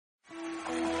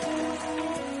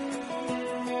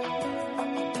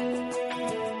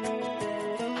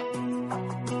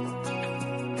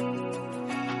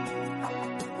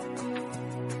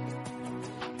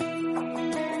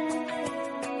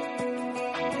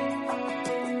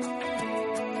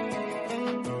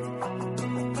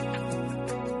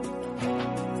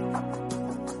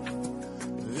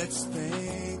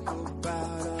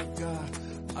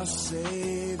our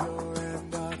Savior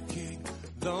and our King,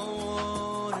 the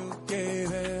one who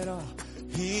gave it all.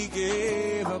 He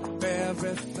gave up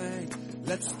everything.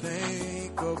 Let's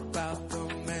think about the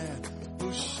man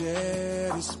who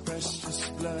shed his precious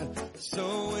blood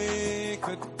so we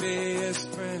could be his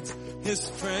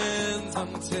friends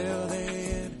until the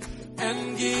end,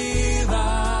 and give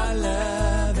our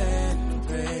love and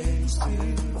praise to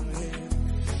him.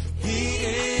 He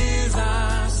is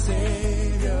our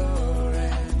Savior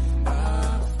and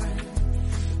our friend.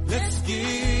 Let's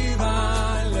give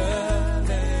our love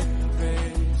and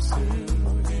praise to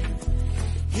him.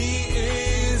 He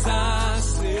is our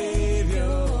Savior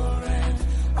and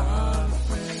our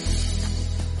friend.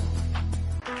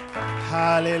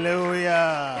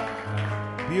 Hallelujah.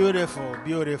 Beautiful,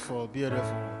 beautiful,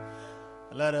 beautiful.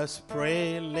 Let us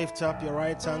pray. Lift up your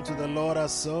right hand to the Lord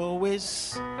as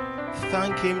always.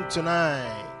 Thank him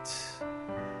tonight.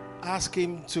 Ask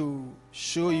him to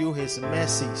show you his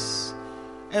mercies.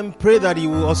 And pray that you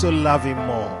will also love him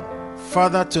more.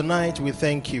 Father, tonight we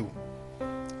thank you.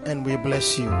 And we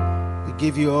bless you. We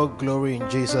give you all glory in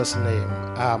Jesus' name.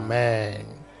 Amen.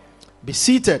 Be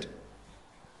seated.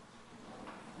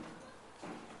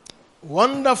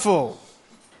 Wonderful.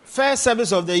 First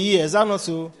service of the year. Is that not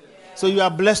so? So you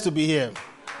are blessed to be here.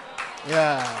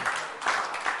 Yeah.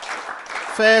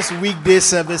 First weekday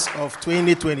service of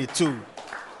 2022.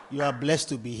 You are blessed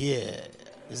to be here.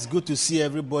 It's good to see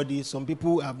everybody. Some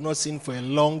people I have not seen for a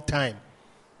long time.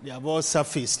 They have all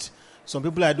surfaced. Some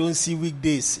people I don't see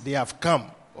weekdays. They have come.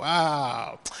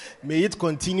 Wow. May it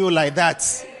continue like that.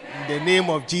 In the name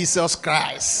of Jesus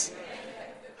Christ.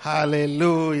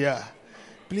 Hallelujah.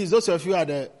 Please, those of you at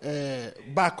the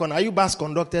back, are you bus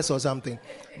conductors or something?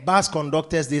 Bus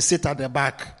conductors, they sit at the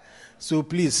back. So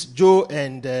please, Joe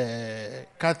and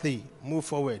Kathy, move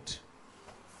forward.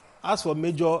 As for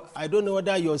Major, I don't know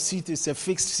whether your seat is a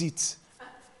fixed seat.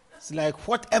 It's like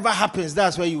whatever happens,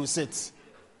 that's where you sit.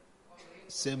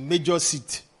 It's a major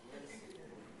seat.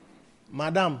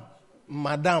 Madam,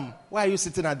 why are you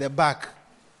sitting at the back?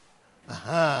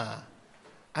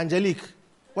 Angelique,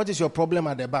 what is your problem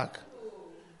at the back?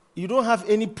 You don't have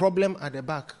any problem at the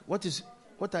back. What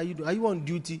are you doing? Are you on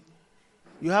duty?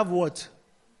 You have what?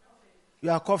 You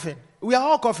are coughing. We are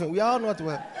all coughing. We are all not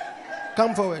well.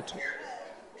 Come forward.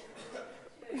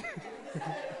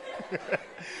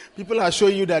 People are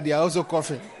showing you that they are also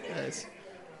coughing. Yes.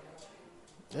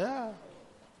 Yeah.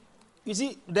 You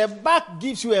see, the back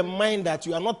gives you a mind that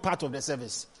you are not part of the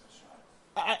service.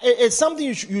 It's something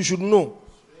you should know.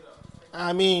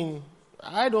 I mean,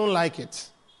 I don't like it.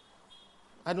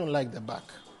 I don't like the back.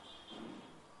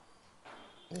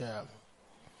 Yeah.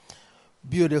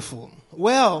 Beautiful.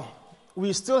 Well, we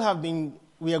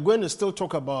are going to still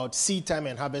talk about seed time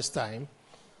and harvest time.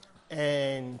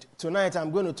 And tonight I'm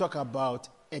going to talk about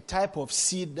a type of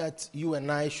seed that you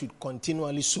and I should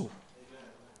continually sow.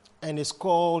 And it's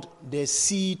called the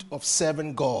seed of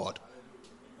serving God.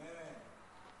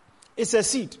 It's a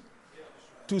seed.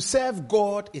 To serve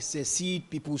God is a seed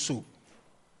people sow.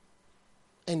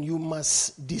 And you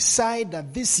must decide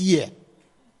that this year,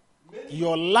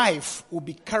 your life will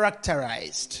be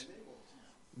characterized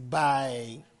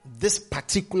by this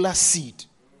particular seed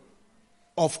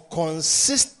of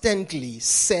consistently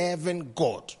serving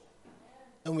God.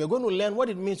 And we're going to learn what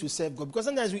it means to serve God. Because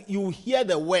sometimes you hear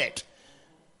the word,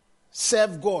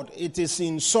 serve God. It is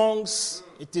in songs.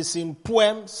 It is in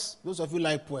poems. Those of you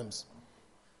like poems.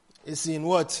 It's in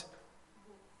what?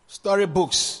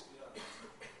 Storybooks.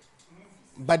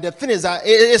 But the thing is that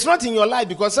it's not in your life,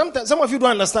 because sometimes some of you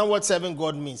don't understand what serving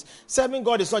God means. Serving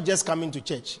God is not just coming to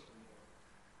church.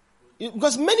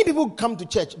 Because many people come to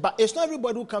church, but it's not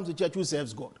everybody who comes to church who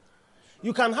serves God.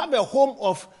 You can have a home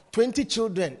of 20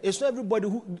 children. It's not everybody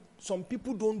who... Some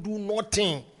people don't do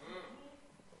nothing.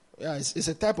 Yeah, it's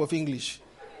a type of English.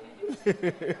 They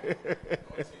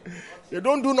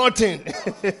don't do nothing.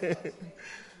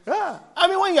 Yeah. I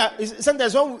mean,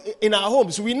 sometimes in our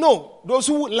homes, we know those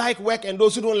who like work and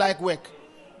those who don't like work.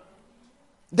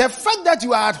 The fact that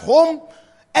you are at home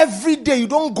every day, you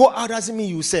don't go out, doesn't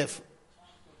mean you serve.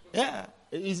 Yeah.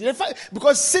 It's the fact,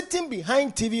 because sitting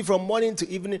behind TV from morning to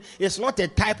evening is not a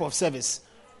type of service.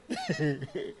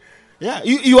 Yeah,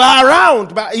 you are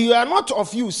around, but you are not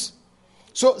of use.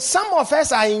 So some of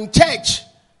us are in church.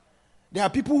 There are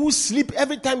people who sleep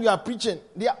every time you are preaching.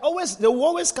 They will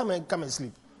always come and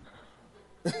sleep.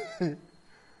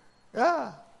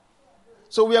 Yeah.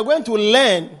 So we are going to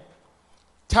learn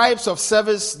types of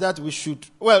service that we should.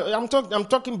 Well, I'm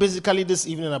talking basically this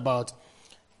evening about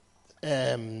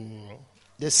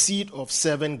the seed of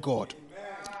serving God.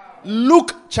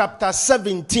 Luke chapter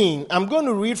 17. I'm going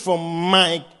to read from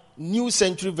my New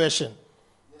Century Version.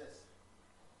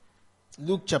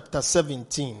 Luke chapter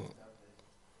 17.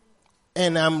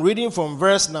 And I'm reading from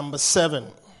verse number 7.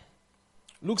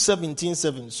 Luke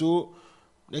 17:7. So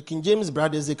the King James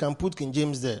brothers, they can put King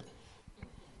James there.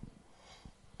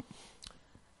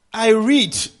 I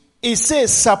read, it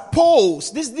says,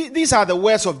 suppose, these are the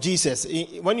words of Jesus.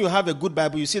 When you have a good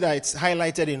Bible, you see that it's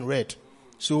highlighted in red.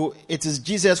 So it is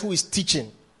Jesus who is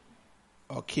teaching.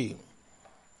 Okay.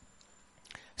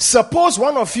 Suppose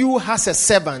one of you has a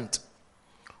servant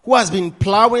who has been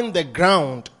plowing the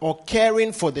ground or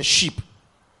caring for the sheep.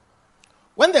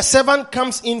 When the servant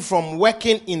comes in from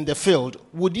working in the field,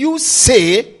 would you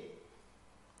say,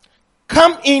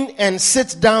 come in and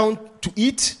sit down to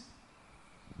eat?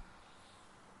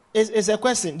 It's a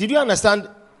question. Did you understand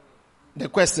the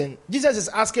question? Jesus is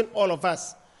asking all of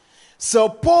us.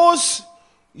 Suppose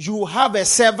you have a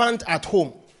servant at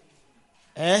home.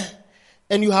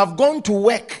 And you have gone to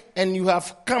work and you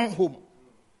have come home.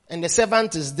 And the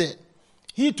servant is there.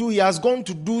 He too, he has gone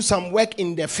to do some work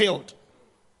in the field.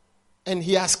 And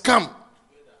he has come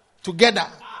together.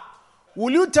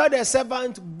 Will you tell the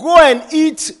servant, go and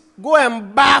eat, go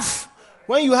and bath?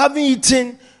 When you haven't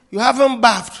eaten, you haven't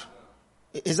bathed.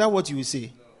 Is that what you will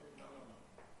say?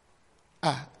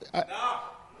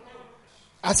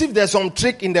 As if there's some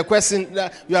trick in the question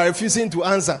that you are refusing to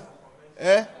answer.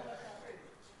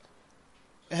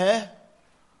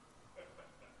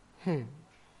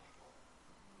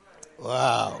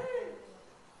 Wow.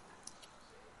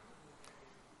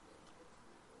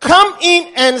 Come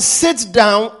in and sit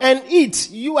down and eat.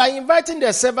 You are inviting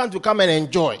the servant to come and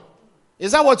enjoy.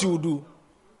 Is that what you will do?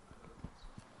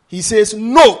 He says,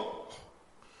 no.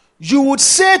 You would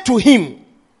say to him,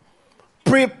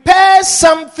 prepare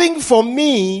something for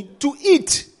me to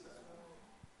eat.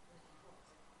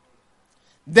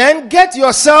 Then get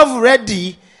yourself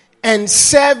ready and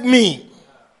serve me.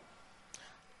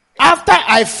 After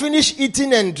I finish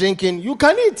eating and drinking, you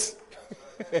can eat.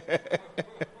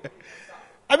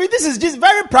 I mean, this is just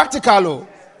very practical. Oh.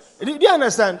 Do you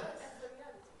understand?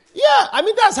 Yeah, I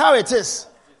mean, that's how it is.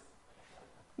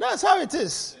 That's how it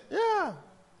is. Yeah.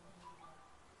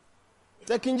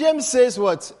 The King James says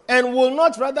what? And will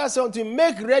not rather say unto him,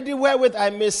 make ready wherewith I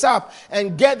may sup,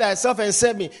 and get thyself and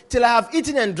serve me, till I have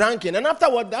eaten and drunken. And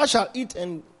afterward thou shalt eat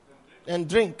and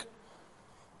drink.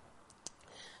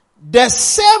 The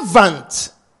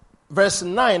servant, verse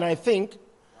 9, I think,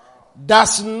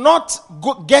 does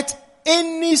not get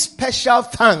any special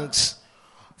thanks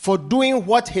for doing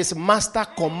what his master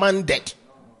commanded.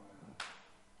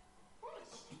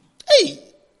 Hey!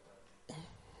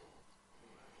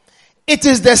 It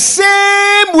is the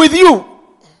same with you.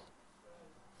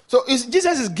 So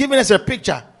Jesus is giving us a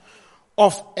picture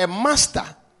of a master.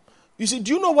 You see,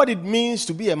 do you know what it means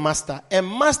to be a master? A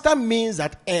master means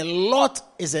that a lot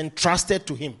is entrusted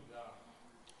to him.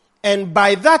 And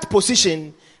by that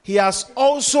position, he has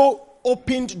also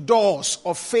opened doors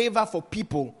of favor for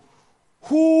people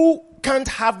who can't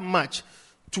have much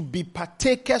to be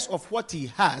partakers of what he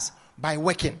has by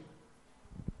working.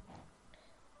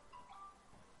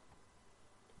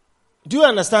 Do you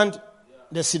understand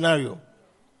the scenario?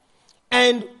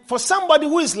 And for somebody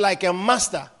who is like a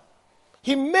master,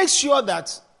 he makes sure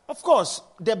that, of course,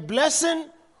 the blessing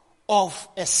of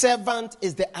a servant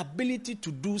is the ability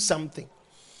to do something.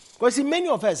 Because in many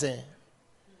of us,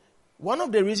 one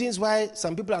of the reasons why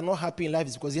some people are not happy in life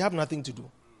is because they have nothing to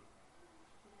do.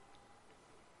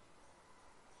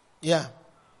 Yeah.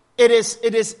 It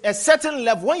is a certain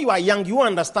level. When you are young, you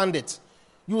understand it.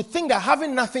 You think that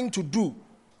having nothing to do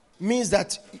means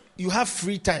that you have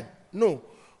free time. No.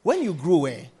 When you grow,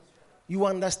 you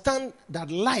understand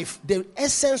that life, the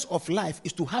essence of life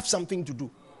is to have something to do.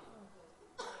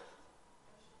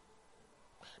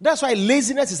 That's why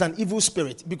laziness is an evil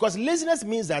spirit. Because laziness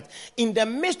means that in the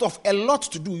midst of a lot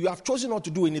to do, you have chosen not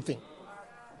to do anything.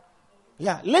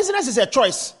 Yeah, laziness is a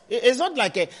choice. It's not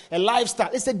like a lifestyle.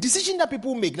 It's a decision that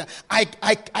people make. That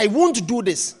I won't do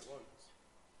this.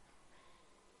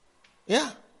 Yeah.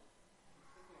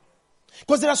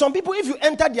 Because there are some people, if you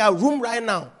enter their room right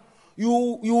now,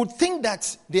 you would think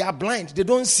that they are blind. They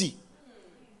don't see.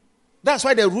 That's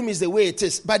why the room is the way it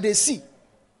is. But they see.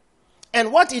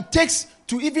 And what it takes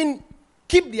to even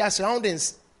keep their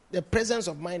surroundings, the presence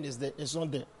of mind is there. It's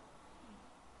not there.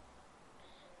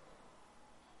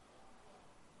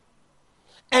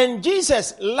 And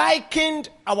Jesus likened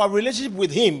our relationship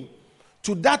with him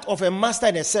to that of a master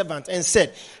and a servant and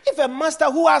said, if a master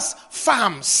who has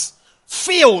farms,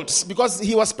 fields, because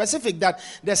he was specific that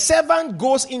the servant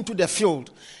goes into the field.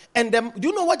 And do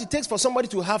you know what it takes for somebody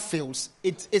to have fields?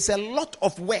 It's a lot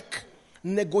of work,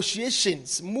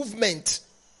 negotiations, movement.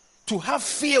 to have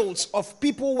fields of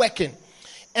people working.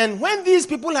 And when these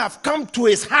people have come to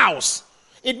his house,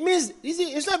 it means, you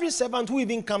see, it's not every servant who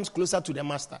even comes closer to the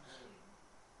master.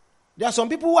 There are some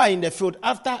people who are in the field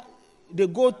after they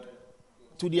go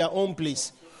to their own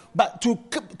place. But to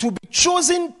be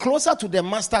chosen closer to the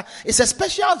master is a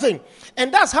special thing.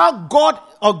 And that's how God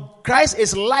or Christ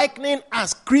is likening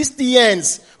us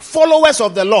Christians, followers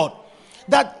of the Lord.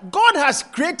 That God has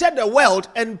created the world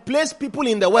and placed people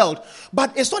in the world.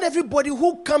 But it's not everybody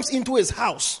who comes into his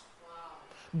house.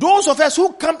 Those of us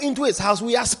who come into his house,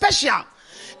 we are special.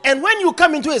 And when you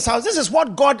come into his house, this is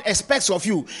what God expects of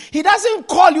you. He doesn't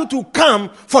call you to come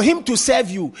for him to serve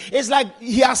you. It's like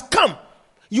he has come.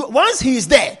 Once he is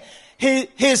there,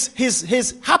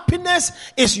 his happiness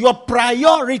is your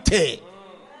priority.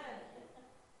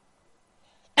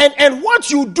 And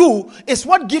what you do is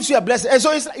what gives you a blessing. And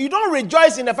so you don't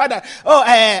rejoice in the fact that,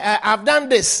 I've done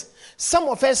this. Some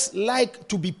of us like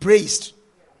to be praised.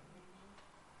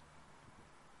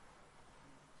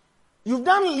 You've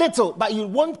done little, but you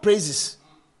want praises.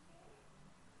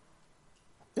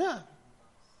 Yeah.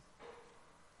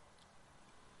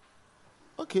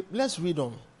 Okay, let's read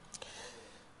on.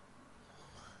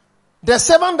 The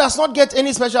servant does not get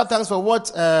any special thanks for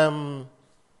what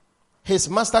his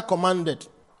master commanded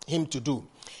him to do.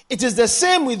 It is the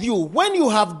same with you. When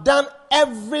you have done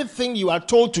everything you are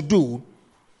told to do,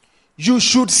 you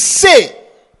should say,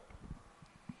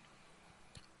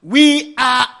 we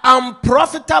are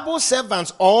unprofitable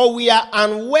servants, or we are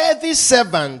unworthy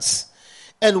servants,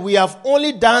 and we have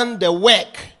only done the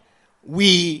work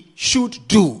we should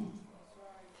do.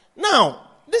 Now,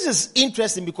 this is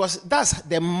interesting because that's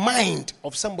the mind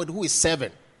of somebody who is serving.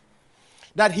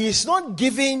 That he is not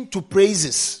given to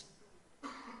praises.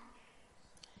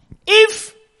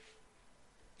 If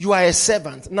you are a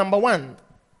servant, number one,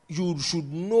 you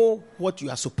should know what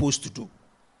you are supposed to do.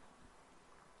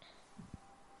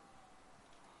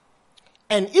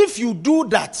 And if you do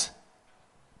that,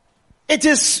 it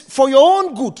is for your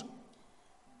own good.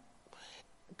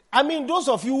 I mean, those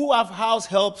of you who have house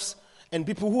helps and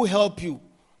people who help you,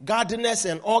 gardeners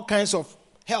and all kinds of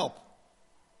help.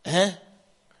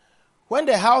 When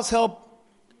the house help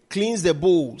cleans the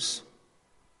bowls,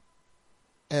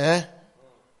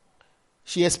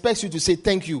 she expects you to say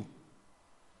thank you.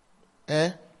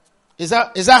 Is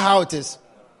that how it is?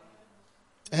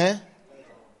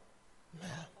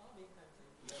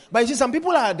 But you see, some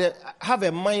people have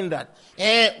a mind that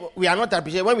we are not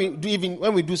appreciated.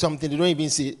 When we do something, they don't even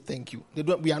say thank you.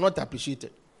 We are not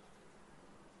appreciated.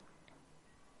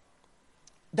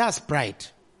 That's pride.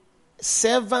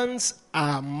 Servants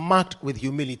are marked with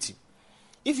humility.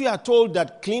 If you are told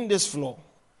that clean this floor,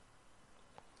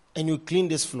 and you clean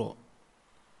this floor,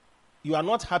 you are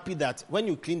not happy that when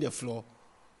you clean the floor,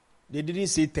 they didn't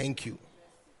say thank you.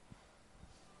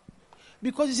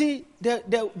 Because you see,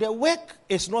 the work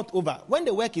is not over. When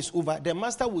the work is over, the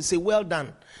master will say, well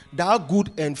done, thou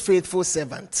good and faithful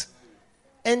servant.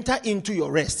 Enter into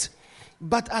your rest.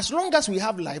 But as long as we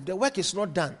have life, the work is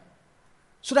not done.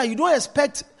 So that you don't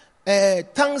expect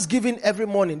thanksgiving every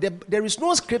morning. There is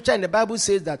no scripture in the Bible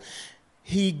says that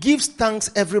he gives thanks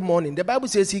every morning. The Bible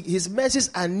says his mercies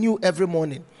are new every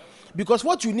morning. Because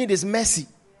what you need is mercy,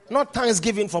 not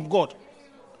thanksgiving from God.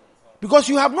 Because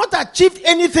you have not achieved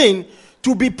anything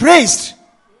to be praised.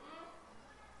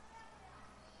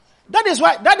 That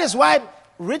is why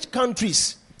rich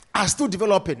countries are still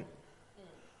developing.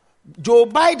 Joe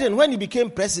Biden, when he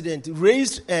became president,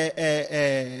 raised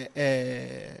a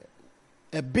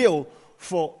bill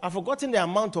for, I've forgotten the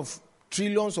amount of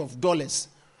trillions of dollars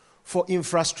for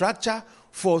infrastructure,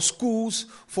 for schools,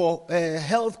 for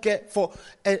healthcare.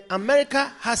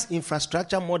 America has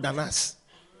infrastructure more than us.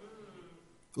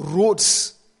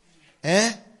 Roads,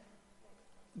 better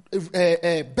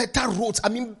roads. I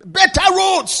mean, better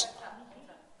roads.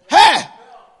 Hey,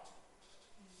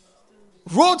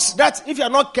 roads that if you are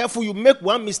not careful, you make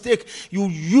one mistake, you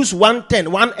use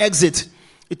 110, one exit.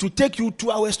 It will take you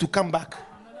 2 hours to come back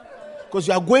because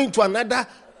you are going to another.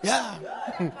 Yeah,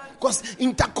 because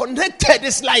interconnected.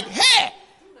 It's like, hey,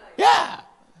 yeah.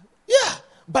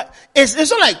 But it's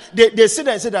not like they sit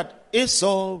there and say that it's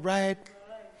all right.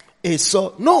 It's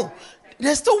so no.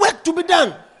 There's still work to be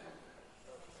done.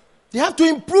 They have to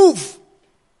improve.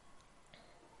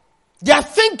 They are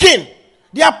thinking.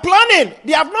 They are planning.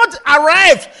 They have not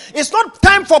arrived. It's not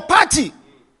time for party.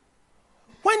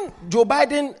 When Joe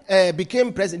Biden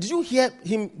became president, did you hear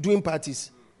him doing parties?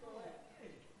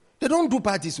 They don't do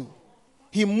parties.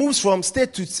 He moves from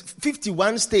state to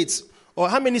 51 states. Or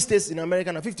how many states in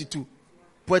America now? 52.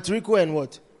 Puerto Rico and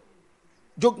what?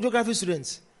 Geography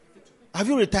students. Have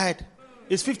you retired?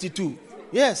 It's 52.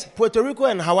 Yes, Puerto Rico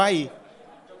and Hawaii.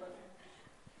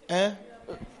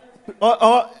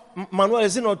 Or Manuel,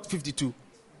 is it not 52?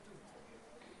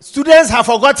 Students have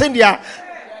forgotten their.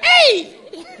 Hey!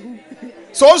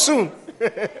 So soon.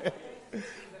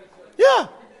 Yeah.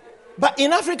 But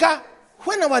in Africa,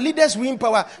 when our leaders win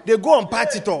power, they go on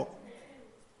party tour.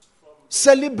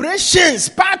 Celebrations,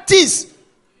 parties.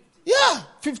 Yeah,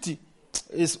 50.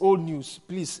 It's old news,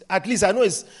 please. At least I know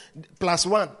it's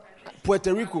 +1.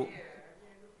 Puerto Rico.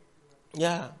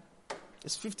 Yeah.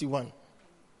 It's 51.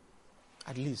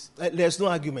 At least. There's no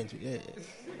argument.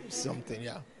 Something,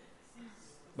 yeah.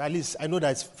 But at least I know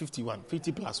that it's 51.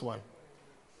 50 + 1.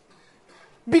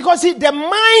 Because the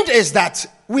mind is that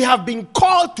we have been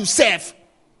called to serve.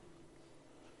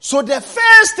 So the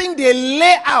first thing they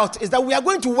lay out is that we are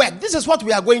going to work. This is what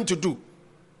we are going to do.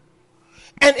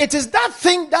 And it is that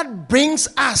thing that brings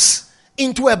us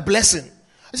into a blessing.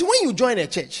 You see, when you join a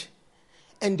church,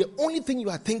 and the only thing you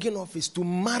are thinking of is to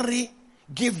marry,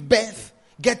 give birth,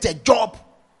 get a job,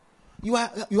 you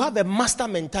have a master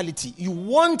mentality.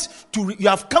 You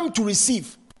have come to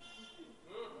receive.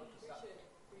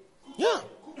 Yeah.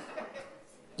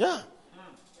 Yeah.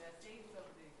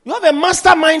 You have a master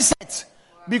mindset.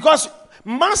 Because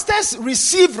masters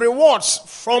receive rewards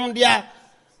from their...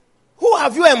 Who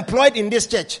have you employed in this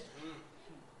church?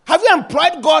 Have you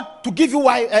employed God to give you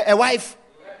a wife?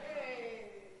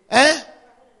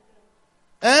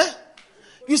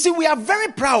 You see, we are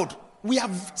very proud. We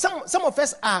have some of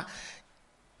us are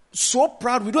so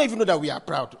proud, we don't even know that we are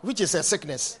proud, which is a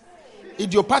sickness.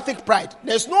 Idiopathic pride.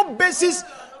 There's no basis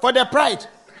for the pride.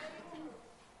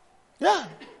 Yeah.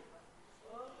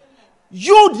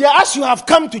 You, dear, as you have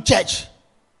come to church,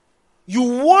 you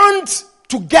want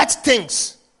to get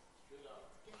things.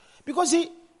 Because,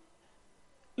 see,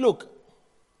 look,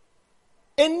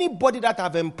 anybody that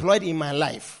I've employed in my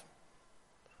life,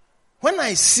 when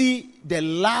I see the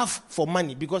love for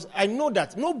money, because I know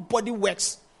that nobody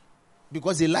works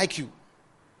because they like you.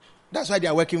 That's why they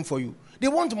are working for you. They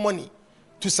want money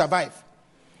to survive.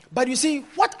 But you see,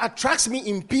 what attracts me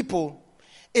in people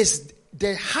is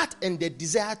the heart and the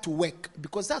desire to work,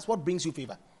 because that's what brings you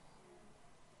favor.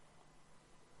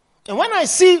 And when I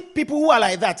see people who are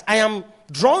like that, I am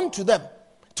drawn to them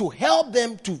to help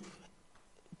them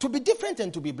to be different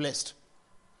and to be blessed.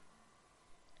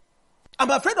 I'm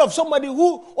afraid of somebody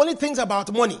who only thinks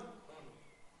about money.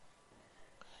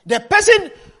 The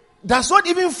person does not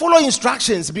even follow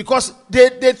instructions because they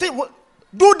think, well,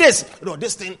 do this. No,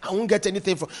 this thing, I won't get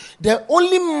anything from. Their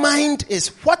only mind is,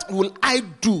 what will I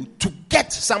do to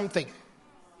get something?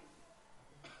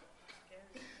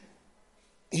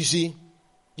 You see?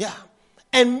 Yeah.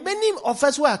 And many of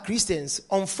us who are Christians,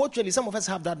 unfortunately, some of us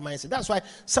have that mindset. That's why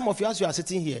some of you, as you are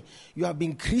sitting here, you have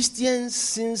been Christians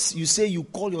since you say you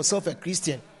call yourself a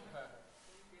Christian.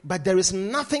 But there is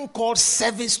nothing called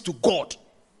service to God.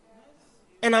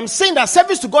 And I'm saying that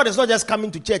service to God is not just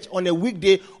coming to church on a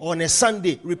weekday or on a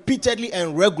Sunday, repeatedly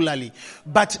and regularly,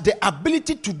 but the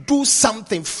ability to do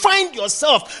something. Find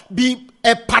yourself, be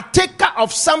a partaker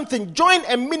of something, join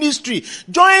a ministry,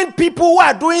 join people who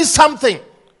are doing something.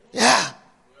 Yeah.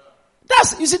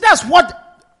 That's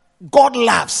what God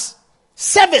loves.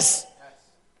 Service.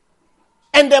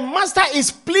 And the master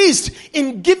is pleased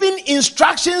in giving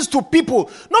instructions to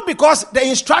people, not because the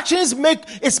instructions make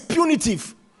it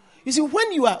punitive. You see,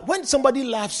 when somebody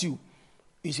loves you,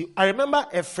 see, I remember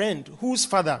a friend whose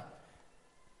father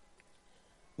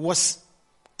was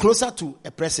closer to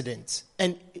a president,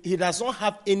 and he does not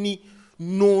have any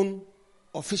known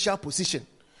official position.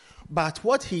 But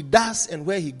what he does and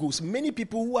where he goes, many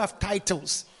people who have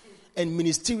titles and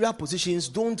ministerial positions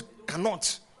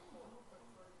cannot.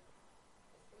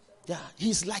 Yeah,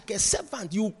 he's like a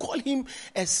servant. You call him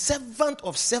a servant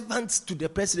of servants to the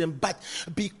president, but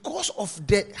because of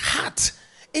the heart,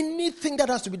 anything that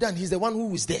has to be done, he's the one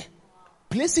who is there.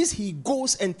 Places he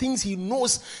goes and things he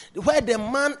knows, where the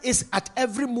man is at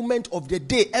every moment of the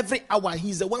day, every hour,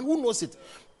 he's the one who knows it.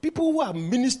 People who are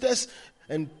ministers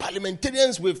and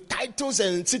parliamentarians with titles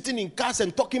and sitting in cars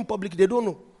and talking public, they don't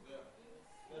know.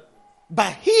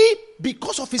 But he,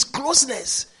 because of his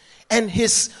closeness and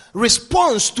his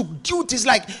response to duties,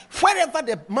 like wherever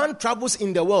the man travels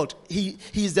in the world, he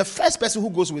is the first person who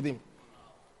goes with him.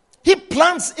 He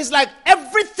plans, it's like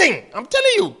everything. I'm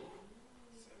telling you.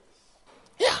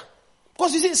 Yeah.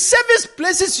 Because you see, service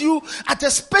places you at a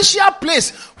special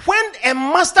place when a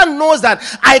master knows that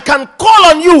I can call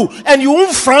on you and you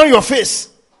won't frown your face.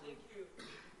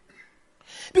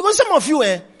 Because some of you,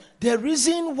 the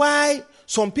reason why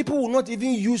some people will not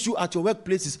even use you at your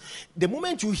workplaces, the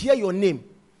moment you hear your name,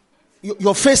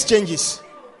 your face changes.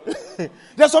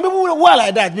 There's some people who are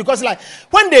like that because, like,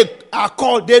 when they are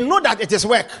called, they know that it is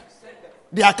work.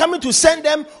 They are coming to send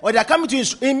them, or they are coming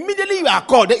to immediately you are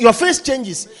called. Your face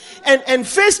changes, and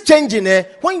face changing.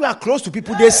 When you are close to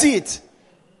people, they see it.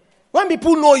 When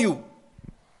people know you,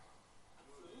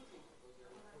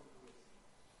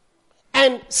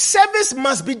 and service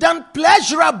must be done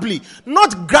pleasurably,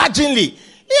 not grudgingly. Yeah,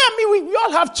 I mean, we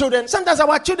all have children. Sometimes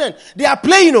our children, they are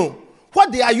playing,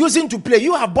 what they are using to play,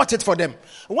 you have bought it for them.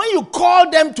 When you call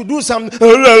them to do something,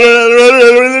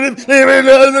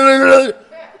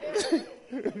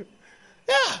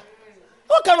 yeah,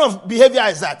 what kind of behavior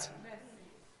is that?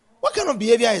 What kind of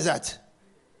behavior is that?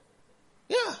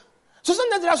 Yeah. So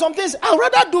sometimes there are some things, I'd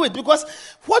rather do it because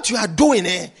what you are doing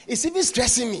is even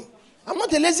stressing me. I'm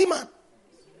not a lazy man.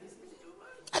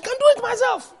 I can do it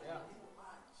myself.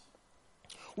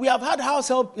 We have had house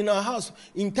help in our house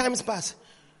in times past.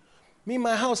 Me,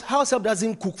 my house help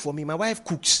doesn't cook for me. My wife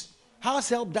cooks. House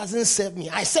help doesn't serve me.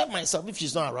 I serve myself if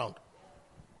she's not around.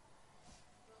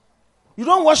 You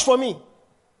don't wash for me.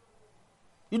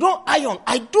 You don't iron.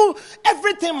 I do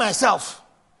everything myself.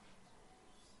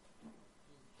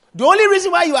 The only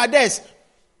reason why you are there is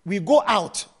we go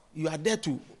out. You are there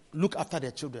to look after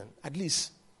the children, at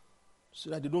least, so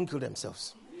that they don't kill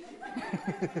themselves.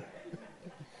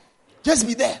 Just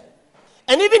be there.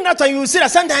 And even that time you see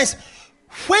that sometimes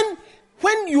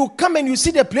when you come and you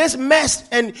see the place messed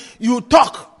and you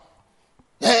talk,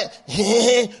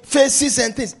 faces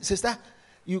and things, sister,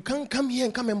 you can't come here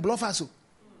and come and bluff us.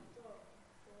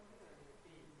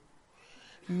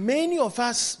 Many of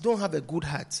us don't have a good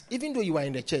heart. Even though you are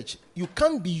in the church, you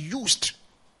can't be used.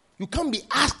 You can't be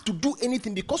asked to do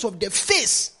anything because of the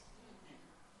face.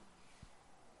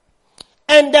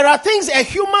 And there are things a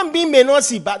human being may not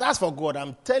see, but that's for God.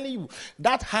 I'm telling you,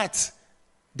 that heart,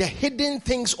 the hidden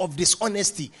things of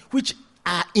dishonesty, which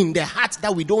are in the heart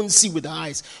that we don't see with our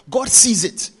eyes, God sees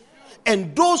it.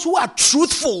 And those who are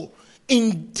truthful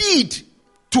indeed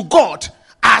to God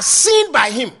are seen by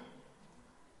Him.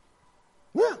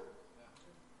 Yeah.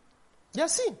 They are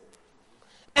seen.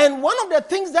 And one of the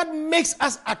things that makes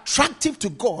us attractive to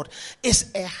God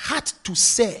is a heart to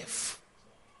serve.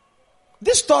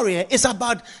 This story is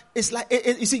about,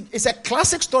 it's a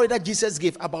classic story that Jesus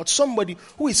gave about somebody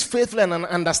who is faithful and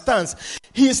understands.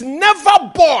 He is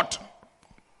never bored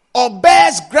or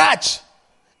bears grudge.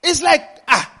 It's like,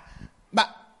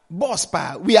 but boss,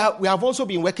 we have also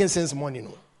been working since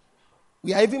morning.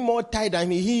 We are even more tired than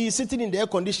me. He is sitting in the air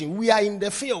conditioning. We are in the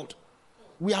field.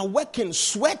 We are working,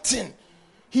 sweating.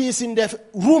 He is in the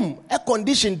room, air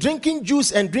conditioned, drinking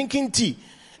juice and drinking tea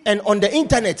and on the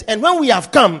internet. And when we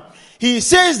have come, he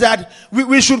says that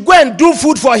we should go and do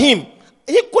food for him.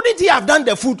 Couldn't he have done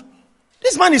the food?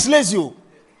 This man is lazy.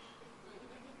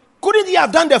 Couldn't he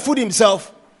have done the food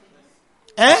himself?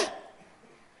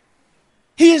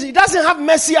 He doesn't have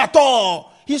mercy at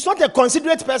all. He's not a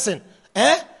considerate person.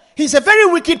 He's a very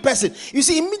wicked person. You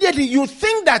see, immediately you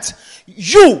think that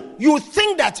you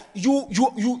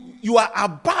are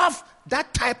above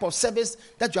that type of service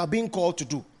that you are being called to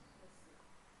do.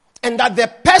 And that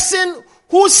the person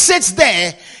who sits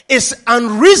there is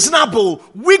unreasonable,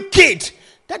 wicked.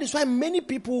 That is why many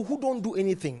people who don't do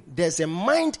anything, there's a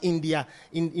mind in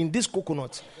this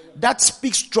coconut that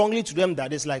speaks strongly to them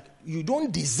that is like, you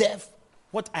don't deserve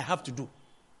what I have to do.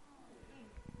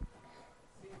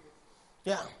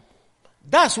 Yeah.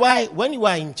 That's why when you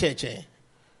are in church,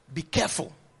 be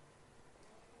careful.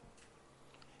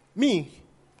 Me,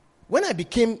 when I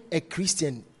became a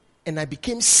Christian and I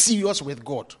became serious with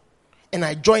God and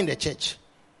I joined the church,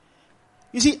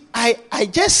 you see, I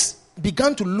just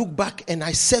began to look back and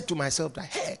I said to myself that,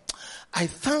 hey, I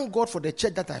thank God for the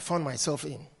church that I found myself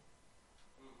in.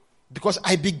 Because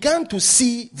I began to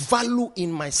see value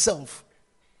in myself.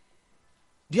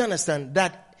 Do you understand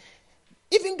that?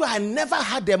 Even though I never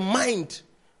had a mind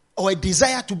or a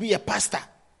desire to be a pastor,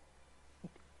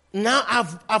 now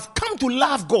I've come to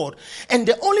love God. And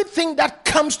the only thing that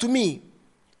comes to me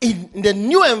in the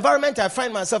new environment I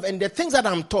find myself and the things that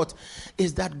I'm taught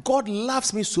is that God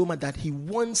loves me so much that He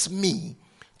wants me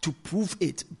to prove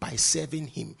it by serving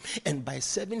Him. And by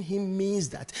serving Him means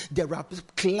that there are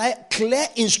clear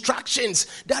instructions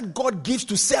that God gives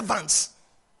to servants.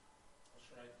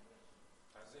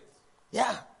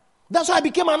 Yeah. That's why I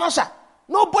became an usher.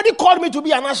 Nobody called me to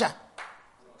be an usher.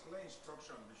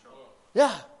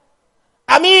 Yeah.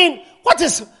 I mean,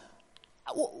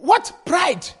 what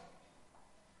pride?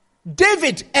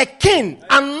 David, a king,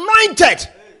 anointed,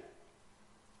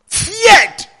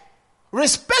 feared,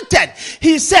 respected.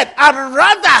 He said, I'd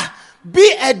rather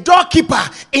be a doorkeeper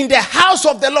in the house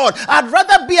of the Lord. I'd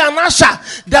rather be an usher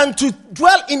than to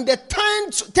dwell in the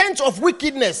tents of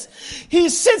wickedness. He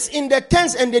sits in the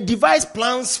tents and they devise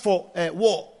plans for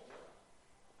war.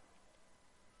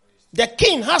 The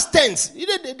king has tents.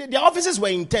 Their offices were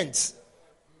in tents.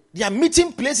 Their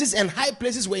meeting places and high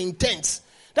places were in tents.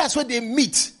 That's where they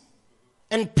meet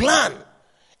and plan.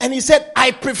 And he said,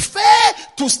 I prefer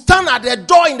to stand at the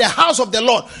door in the house of the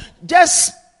Lord,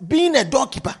 just being a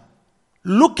doorkeeper,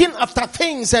 looking after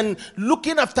things and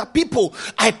looking after people.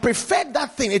 I prefer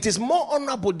that thing. It is more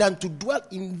honorable than to dwell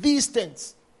in these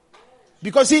tents.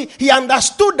 Because he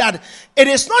understood that it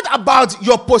is not about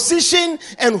your position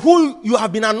and who you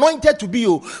have been anointed to be,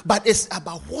 but it's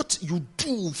about what you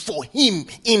do for him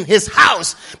in his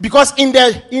house. Because in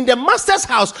the master's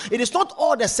house, it is not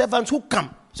all the servants who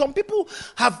come. Some people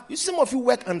have, some of you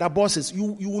work under bosses.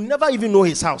 You will never even know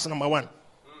his house, number one.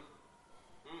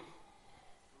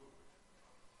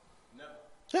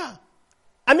 Yeah.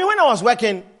 I mean, when I was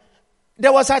working,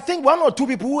 there was, I think, one or two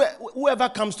people whoever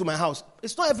comes to my house.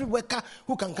 It's not every worker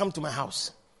who can come to my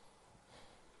house.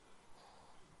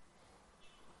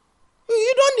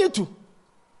 You don't need to.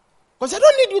 Because I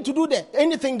don't need you to do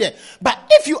anything there. But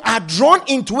if you are drawn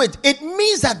into it, it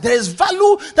means that there is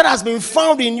value that has been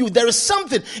found in you. There is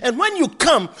something. And when you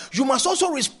come, you must also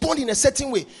respond in a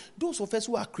certain way. Those of us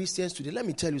who are Christians today, let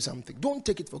me tell you something. Don't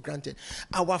take it for granted.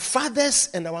 Our fathers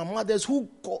and our mothers who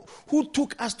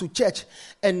took us to church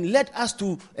and led us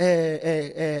to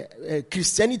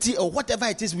Christianity or whatever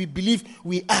it is we believe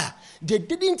we are, they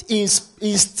didn't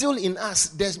instill in us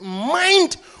the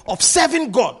mind of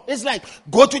serving God. It's like,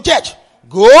 go to church.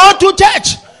 Go to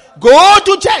church. Go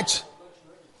to church.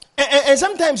 And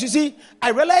sometimes, you see, I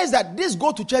realize that this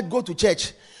go to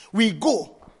church, we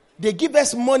go. They give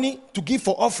us money to give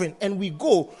for offering, and we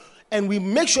go and we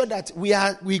make sure that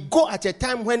we go at a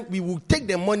time when we will take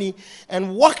the money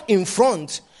and walk in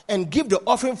front and give the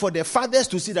offering for the fathers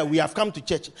to see that we have come to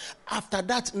church. After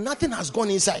that, nothing has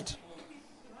gone inside.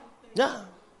 Yeah.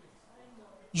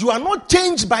 You are not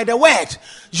changed by the word.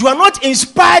 You are not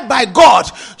inspired by God.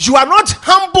 You are not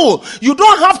humble. You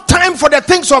don't have time for the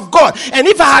things of God. And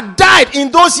if I had died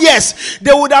in those years,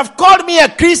 they would have called me a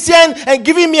Christian and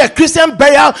given me a Christian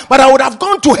burial, but I would have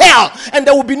gone to hell and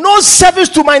there would be no service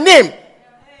to my name.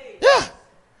 Yeah.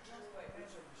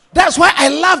 That's why I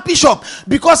love Bishop,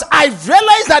 because I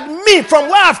realize that me, from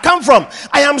where I've come from,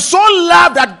 I am so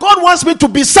loved that God wants me to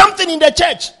be something in the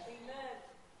church.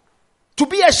 To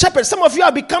be a shepherd. Some of you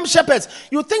have become shepherds.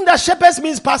 You think that shepherds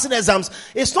means passing exams.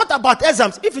 It's not about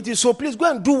exams. If it is so, please go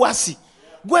and do WASI.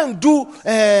 Go and do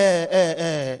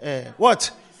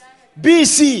what?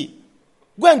 BC.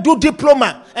 Go and do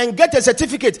diploma and get a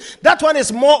certificate. That one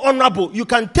is more honorable. You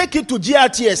can take it to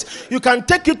GRTS. You can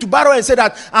take it to Barrow and say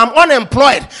that I'm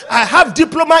unemployed. I have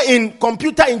diploma in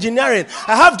computer engineering.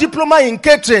 I have diploma in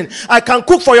catering. I can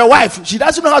cook for your wife. She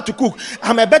doesn't know how to cook.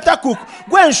 I'm a better cook.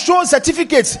 Go and show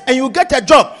certificates and you get a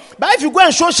job. But if you go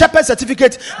and show shepherd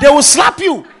certificate, they will slap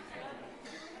you.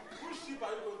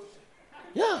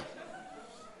 Yeah.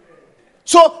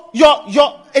 So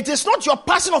it is not your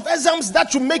passing of exams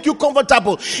that will make you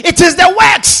comfortable. It is the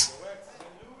works.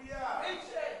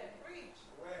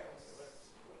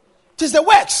 It is the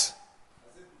works.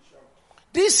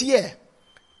 This year,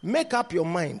 make up your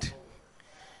mind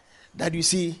that you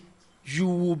see, you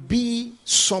will be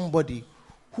somebody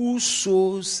who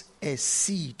sows a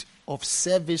seed of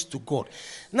service to God.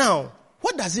 Now,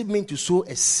 what does it mean to sow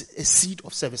a seed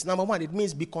of service? Number one, it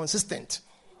means be consistent.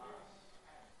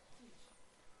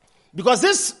 Because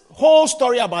this whole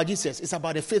story about Jesus is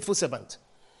about a faithful servant.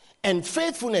 And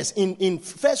faithfulness, in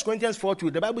 1 Corinthians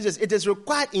 4:2, the Bible says, it is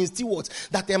required in stewards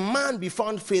that a man be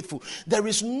found faithful. There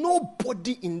is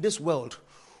nobody in this world,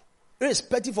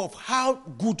 irrespective of how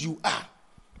good you are.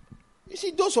 You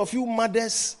see, those of you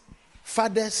mothers,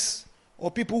 fathers, or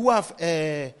people who have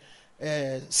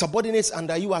subordinates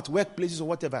under you at workplaces or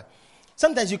whatever,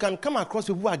 sometimes you can come across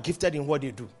people who are gifted in what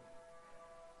they do.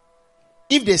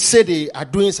 If they say they are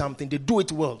doing something, they do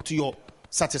it well to your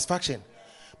satisfaction.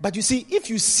 But you see, if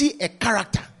you see a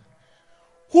character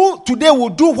who today will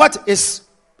do what is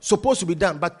supposed to be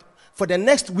done, but for the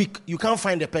next week, you can't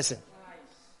find the person.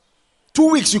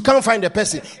 2 weeks, you can't find the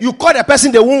person. You call the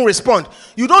person, they won't respond.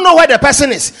 You don't know where the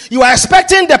person is. You are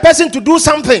expecting the person to do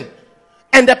something,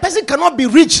 and the person cannot be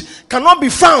reached, cannot be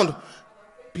found.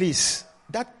 Please,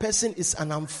 that person is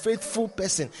an unfaithful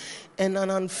person. And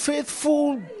an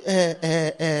unfaithful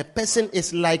person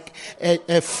is like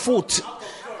a foot.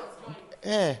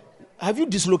 Have you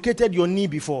dislocated your knee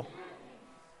before?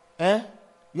 You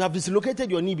have dislocated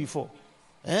your knee before.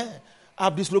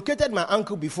 I've dislocated my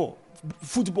ankle before.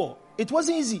 Football. It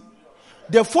wasn't easy.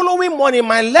 The following morning,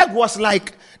 my leg was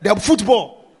like the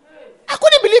football. I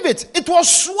couldn't believe it. It was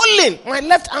swollen, my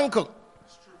left ankle.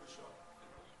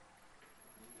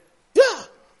 Yeah.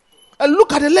 I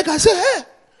look at the leg, I say, hey.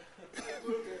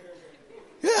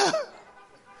 Yeah.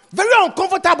 Very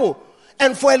uncomfortable.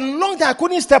 And for a long time, I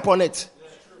couldn't step on it.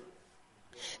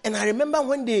 And I remember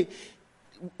when they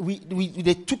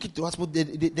took it to hospital,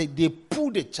 they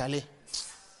pulled it, Charlie.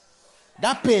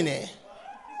 That pain, eh?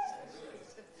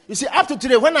 You see, up to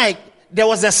today, when there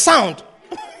was a sound.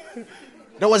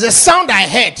 There was a sound I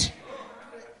heard.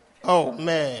 Oh,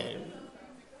 man.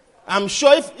 I'm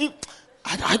sure if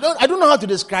I don't know how to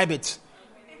describe it.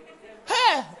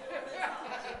 Hey.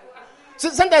 So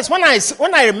sometimes when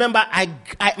I remember,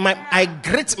 I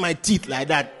grit my teeth like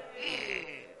that.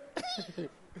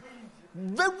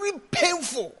 Very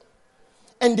painful.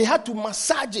 And they had to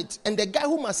massage it. And the guy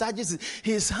who massages it,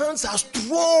 his hands are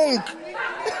strong.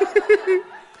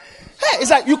 Hey, it's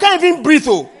like you can't even breathe.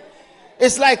 Oh.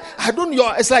 It's like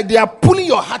it's like they are pulling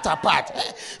your heart apart.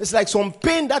 It's like some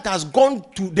pain that has gone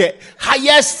to the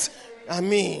highest. I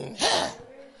mean,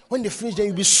 when they finish, then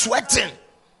you'll be sweating.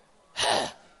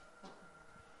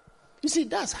 You see,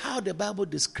 that's how the Bible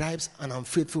describes an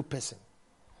unfaithful person.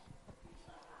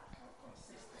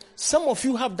 Some of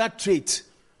you have that trait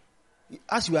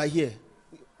as you are here.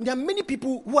 There are many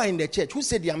people who are in the church who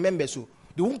say they are members, so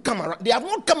they won't come around. They have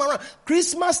not come around.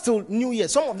 Christmas till New Year,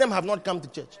 some of them have not come to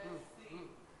church.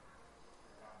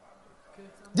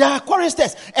 There are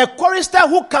choristers. A chorister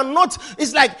who cannot,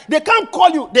 it's like they can't call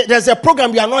you. There's a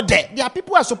program, you are not there. There are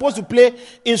people who are supposed to play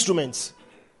instruments.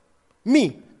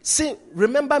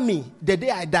 Remember me, the day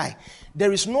I die,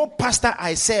 there is no pastor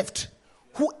I served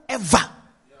who ever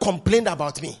complained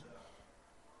about me.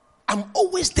 I'm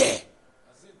always there.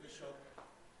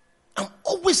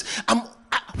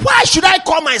 Why should I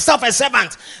call myself a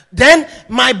servant? Then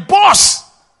my boss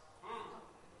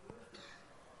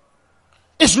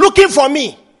is looking for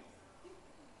me.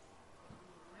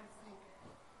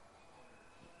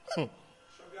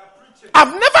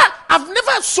 I've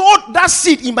never sowed that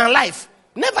seed in my life.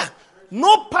 Never.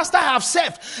 No pastor I have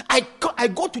served. I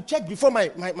go to church before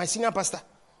my senior pastor.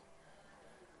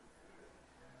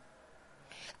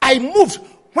 I moved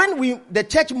when the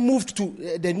church moved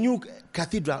to the new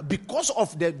cathedral. Because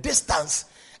of the distance,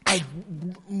 I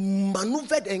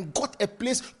maneuvered and got a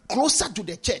place closer to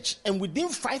the church. And within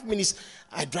 5 minutes,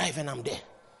 I drive and I'm there.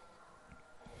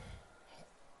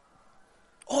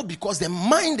 All because the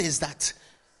mind is that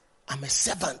I'm a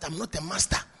servant, I'm not a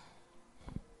master.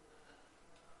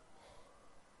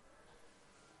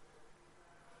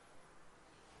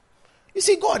 You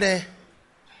see, God,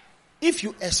 if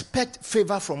you expect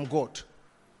favor from God,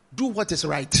 do what is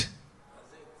right.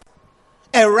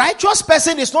 A righteous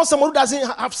person is not someone who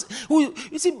doesn't have.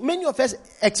 You see, many of us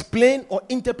explain or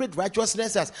interpret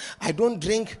righteousness as I don't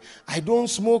drink, I don't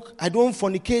smoke, I don't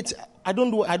fornicate, I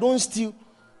don't steal.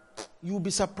 You'll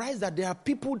be surprised that there are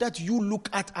people that you look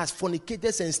at as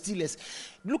fornicators and stealers.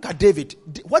 Look at David.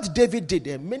 What David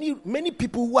did. Many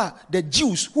people who are the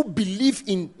Jews who believe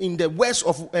in the words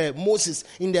of Moses,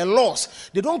 in their laws,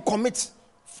 they don't commit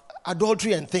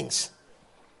adultery and things.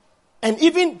 And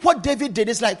even what David did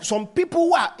is like some people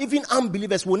who are even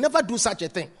unbelievers will never do such a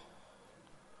thing.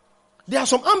 There are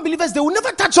some unbelievers, they will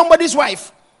never touch somebody's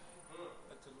wife.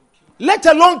 Let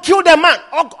alone kill the man.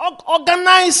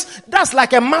 Organize, that's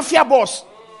like a mafia boss.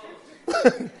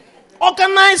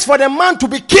 Organize for the man to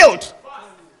be killed.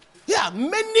 Yeah,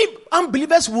 many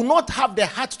unbelievers will not have the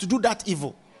heart to do that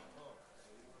evil.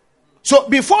 So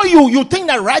before you think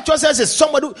that righteousness is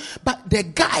somebody, but the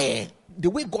guy,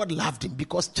 the way God loved him,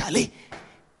 because Charlie,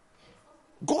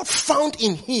 God found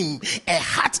in him a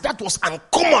heart that was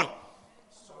uncommon.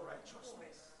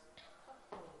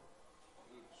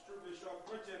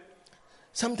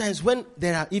 Sometimes when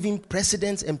there are even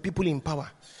presidents and people in power,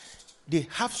 they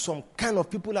have some kind of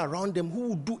people around them who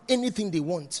will do anything they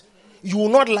want. You will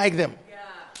not like them. Yeah.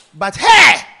 But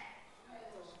hey!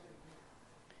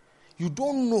 You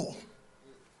don't know.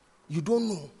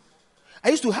 I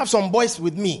used to have some boys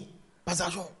with me.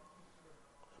 Pastor Jean.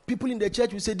 People in the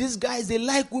church will say, these guys, they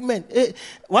like women.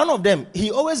 One of them, he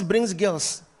always brings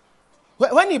girls.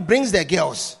 When he brings the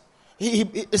girls,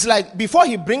 it's like before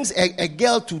he brings a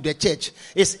girl to the church,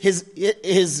 it's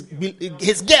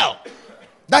his girl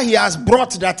that he has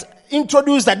brought, that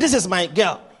introduced that this is my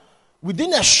girl.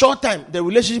 Within a short time, the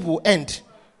relationship will end.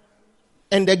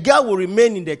 And the girl will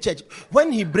remain in the church.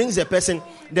 When he brings a person,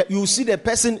 you see the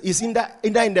person is either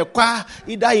in the choir,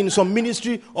 either in some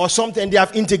ministry or something, and they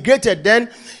have integrated,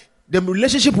 then the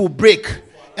relationship will break.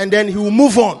 And then he will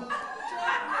move on.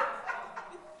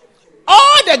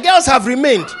 All all the girls have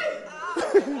remained.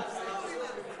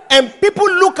 And people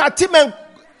look at him and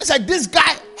it's like, this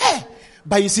guy, hey.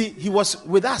 But you see, he was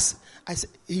with us. I said,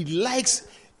 he likes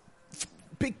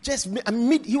pictures.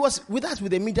 He was with us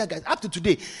with the media guys. Up to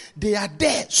today, they are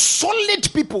there. Solid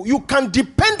people. You can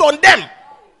depend on them.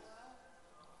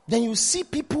 Then you see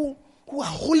people who are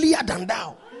holier than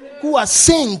thou, who are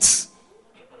saints.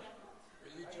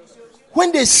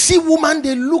 When they see woman,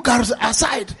 they look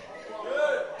aside.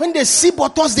 When they see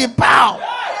buttons, they bow.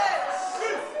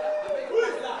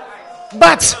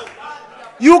 But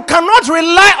you cannot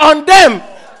rely on them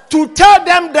to tell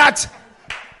them that,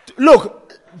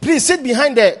 look, please sit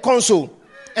behind the console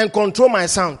and control my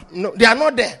sound. No, they are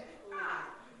not there.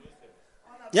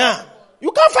 Yeah.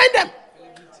 You can't find them.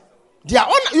 They are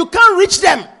on, you can't reach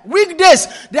them. Weekdays.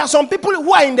 There are some people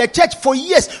who are in the church for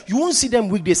years. You won't see them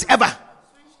weekdays ever.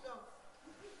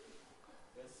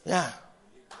 Yeah.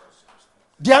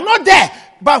 They are not there.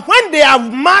 But when they are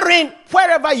marrying,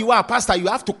 wherever you are, pastor, you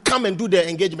have to come and do the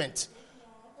engagement.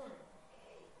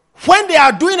 When they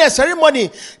are doing a ceremony,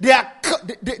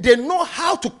 they know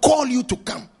how to call you to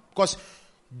come. Because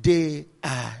they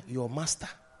are your master.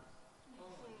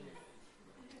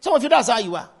 Some of you, that's how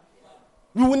you are.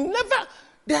 You will never,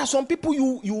 there are some people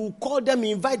you call them,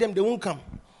 invite them, they won't come.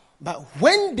 But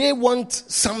when they want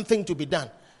something to be done,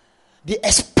 they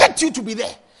expect you to be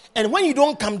there. And when you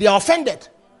don't come, they are offended.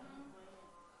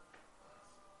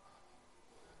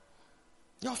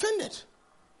 They're offended.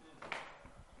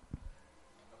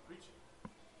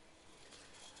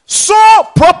 Sow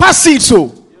proper seed, so.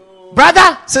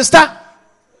 Brother, sister,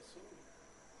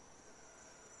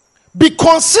 be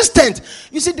consistent.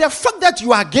 You see, the fact that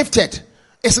you are gifted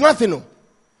is nothing. No.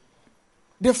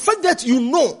 The fact that you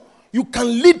know you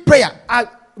can lead prayer.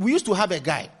 We used to have a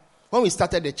guy when we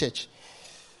started the church.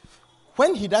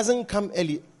 When he doesn't come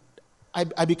early,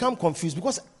 I become confused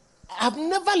because I've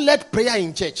never led prayer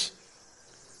in church.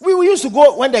 We used to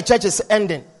go when the church is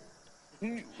ending.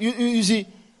 You see,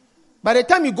 by the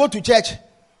time you go to church,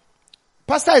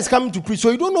 pastor is coming to preach, so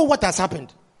you don't know what has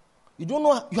happened. You don't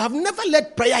know. You have never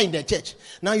led prayer in the church.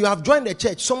 Now you have joined the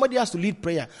church. Somebody has to lead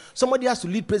prayer. Somebody has to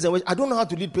lead praise and worship. I don't know how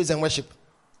to lead praise and worship.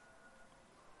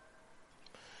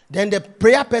 Then the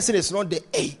prayer person is not there.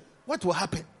 Hey, what will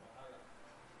happen?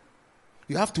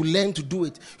 You have to learn to do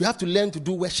it. You have to learn to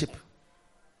do worship.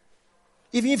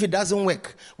 Even if it doesn't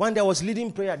work. One day I was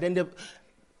leading prayer. Then the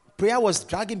prayer was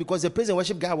dragging because the praise and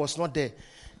worship guy was not there.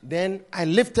 Then I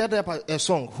lifted up a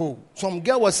song. Oh, some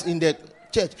girl was in the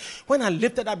church. When I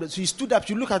lifted up, she stood up.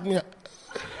 She looked at me.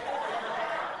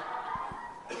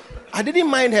 I didn't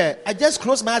mind her. I just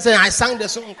closed my eyes and I sang the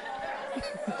song.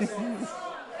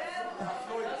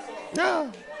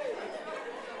 Yeah.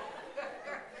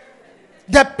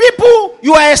 The people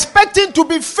you are expecting to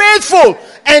be faithful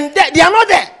and they are not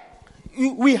there.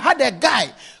 We had a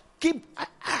guy.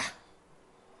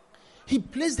 He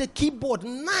plays the keyboard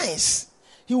nice.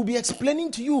 He will be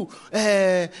explaining to you.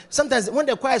 Sometimes when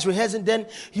the choir is rehearsing, then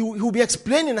he will be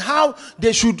explaining how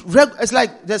they should. It's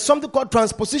like there's something called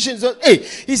transposition. So, hey,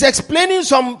 he's explaining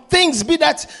some things, be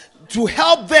that to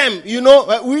help them. You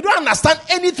know, we don't understand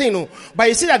anything. No. But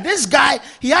you see that this guy,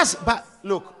 he has. But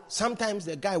look, sometimes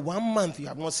the guy 1 month you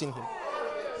have not seen him.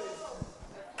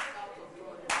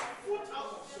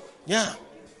 Yeah.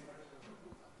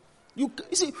 You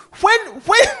see,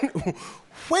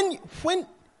 when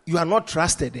you are not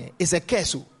trusted, it's a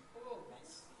curse.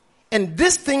 And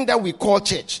this thing that we call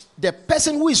church, the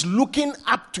person who is looking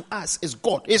up to us is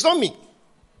God. It's not me.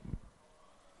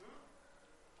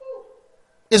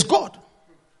 It's God.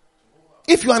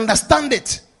 If you understand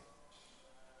it,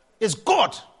 it's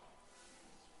God.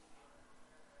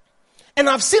 And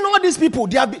I've seen all these people.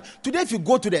 Today, if you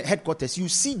go to the headquarters, you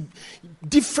see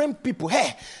different people.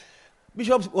 Hey,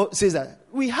 Bishop says that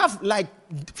we have like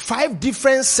 5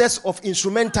 different sets of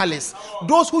instrumentalists.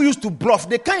 Those who used to bluff,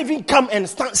 they can't even come and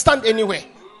stand anywhere.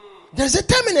 There's a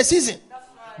time and a season.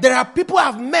 There are people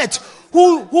I've met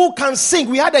who can sing.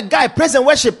 We had a guy, praise and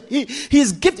worship.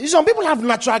 He's gifted. Some people have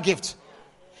natural gift.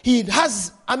 He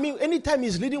has. Anytime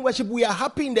he's leading worship, we are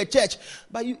happy in the church.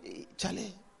 But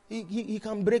Charlie, he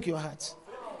can break your heart.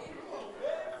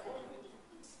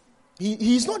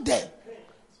 He's not there.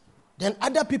 Then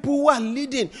other people who are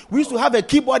leading, we used to have a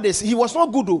keyboardist. He was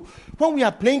not good though. When we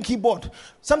are playing keyboard,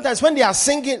 sometimes when they are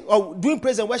singing or doing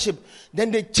praise and worship,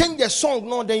 then they change the song.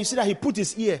 No, then you see that he put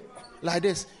his ear like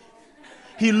this.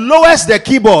 He lowers the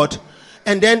keyboard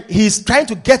and then he's trying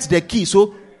to get the key.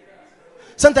 So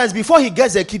sometimes before he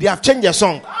gets the key, they have changed the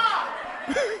song.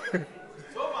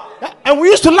 And we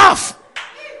used to laugh.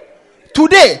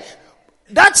 Today,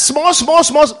 that small,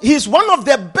 he's one of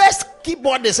the best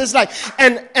keyboardists. It's like,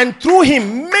 and through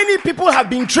him, many people have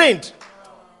been trained.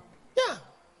 Yeah.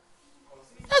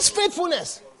 That's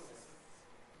faithfulness.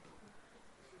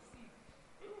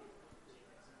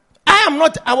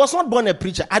 I was not born a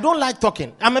preacher. I don't like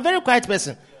talking. I'm a very quiet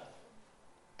person.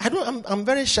 I'm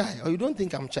very shy. Or you don't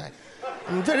think I'm shy?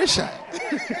 I'm very shy.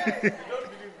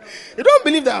 You don't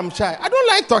believe that I'm shy. I don't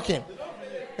like talking.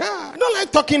 Yeah, I don't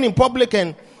like talking in public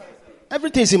and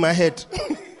everything's in my head.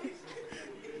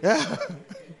 Yeah.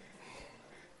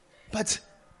 But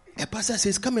a pastor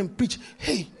says, come and preach.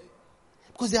 Hey,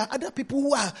 because there are other people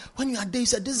who are, when you are there, you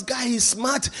say, this guy is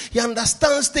smart. He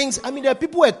understands things. I mean, there are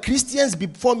people who were Christians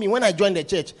before me when I joined the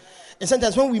church. And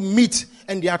sometimes when we meet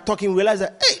and they are talking, we realize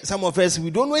that, hey, some of us, we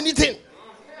don't know anything.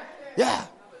 Yeah.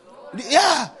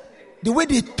 Yeah. The way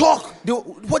they talk,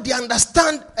 what they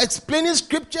understand, explaining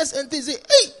scriptures and things. Say,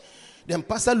 hey. Then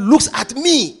pastor looks at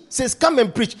me, says, come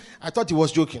and preach. I thought he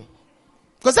was joking.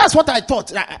 Because that's what I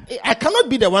thought. I cannot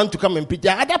be the one to come and preach.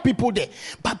 There are other people there.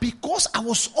 But because I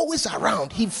was always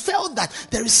around, he felt that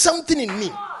there is something in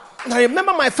me. And I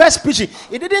remember my first preaching.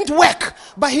 It didn't work,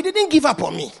 but he didn't give up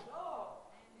on me.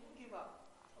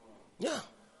 Yeah.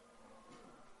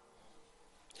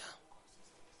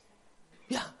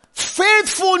 Yeah.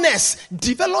 Faithfulness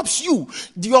develops you.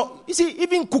 You see,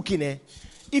 even cooking,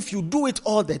 if you do it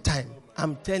all the time,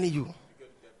 I'm telling you,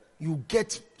 you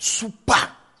get super.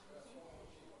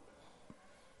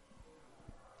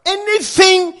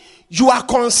 Anything you are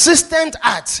consistent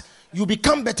at, you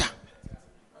become better.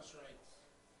 That's right.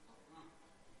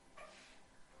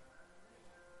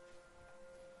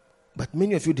 But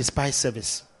many of you despise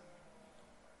service.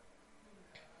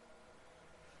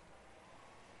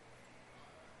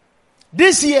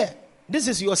 This year, this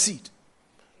is your seed.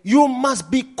 You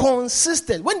must be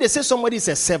consistent. When they say somebody is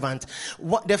a servant,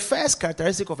 the first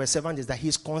characteristic of a servant is that he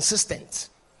is consistent.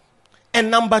 And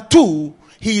number two,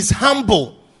 he is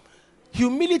humble.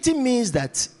 Humility means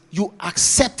that you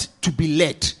accept to be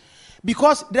led.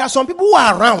 Because there are some people who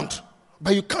are around,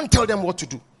 but you can't tell them what to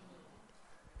do.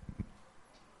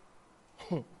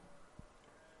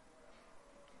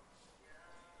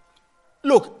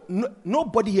 Look,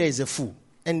 nobody here is a fool.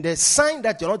 And the sign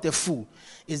that you're not a fool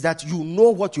is that you know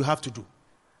what you have to do.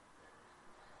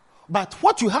 But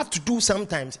what you have to do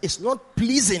sometimes is not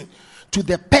pleasing to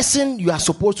the person you are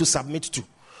supposed to submit to.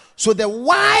 So the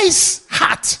wise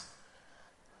heart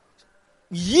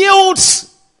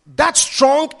yields that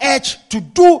strong edge to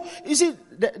do. You see,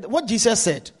 what Jesus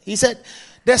said. He said,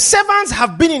 the servants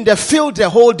have been in the field the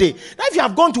whole day. Now if you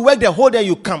have gone to work the whole day,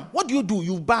 you come. What do?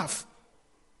 You bath.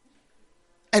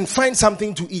 And find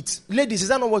something to eat. Ladies, is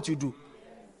that not what you do?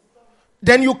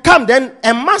 Then you come, then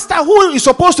a master who is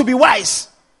supposed to be wise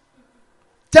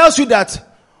tells you that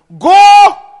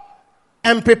go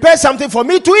and prepare something for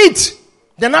me to eat.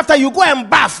 Then after you go and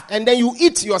bath and then you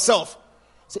eat yourself.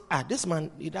 Say, this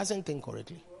man, he doesn't think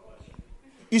correctly.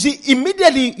 You see,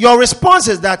 immediately your response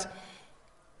is that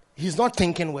he's not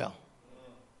thinking well.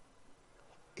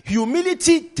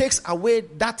 Humility takes away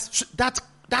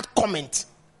that comment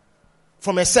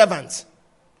from a servant.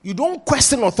 You don't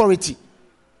question authority.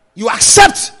 You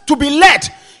accept to be led,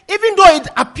 even though it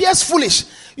appears foolish.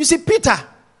 You see, Peter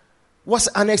was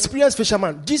an experienced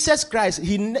fisherman. Jesus Christ,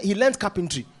 he learned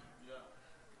carpentry.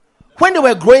 When they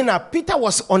were growing up, Peter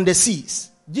was on the seas.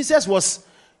 Jesus was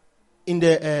in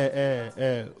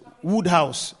the wood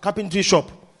house, carpentry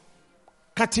shop,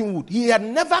 cutting wood. He had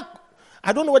never,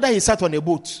 I don't know whether he sat on a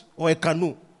boat or a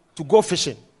canoe to go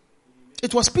fishing.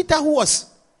 It was Peter who was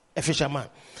a fisherman.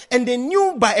 And they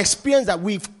knew by experience that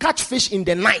we catch fish in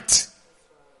the night.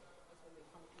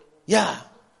 Yeah.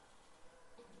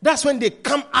 That's when they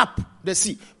come up the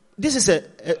sea. This is a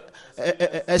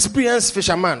experienced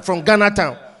fisherman from Ghana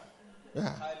town.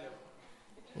 Yeah.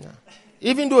 Yeah.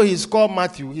 Even though he's called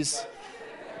Matthew, he's...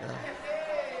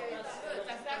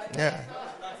 Yeah.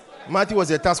 Matthew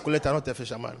was a tax collector, not a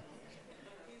fisherman.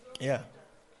 Yeah.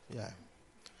 Yeah.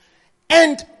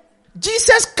 And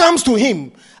Jesus comes to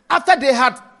him after they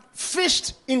had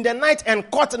fished in the night and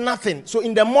caught nothing. So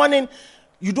in the morning,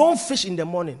 you don't fish in the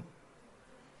morning.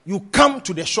 You come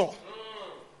to the shore.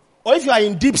 Or if you are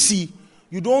in deep sea,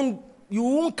 you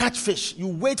won't catch fish. You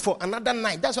wait for another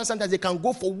night. That's why sometimes they can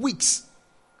go for weeks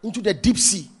into the deep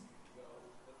sea.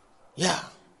 Yeah.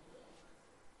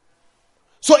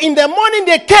 So in the morning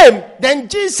they came, then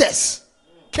Jesus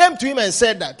came to him and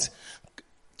said that,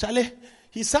 Charlie,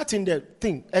 he sat in the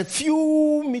thing a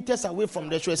few meters away from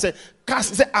the shore. He said, cast.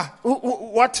 He said,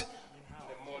 what?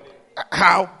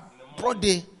 How? Broad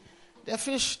day. The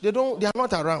fish, they are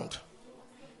not around.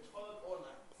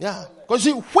 Yeah. Because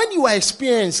when you are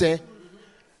experienced,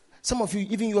 Some of you,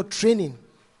 even your training,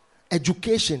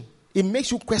 education, it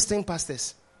makes you question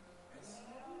pastors.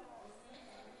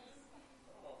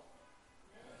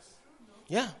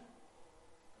 Yeah.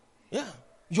 Yeah.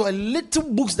 Your little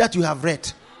books that you have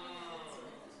read.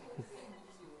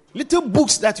 Little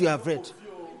books that you have read.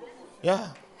 Yeah.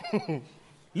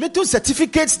 Little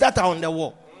certificates that are on the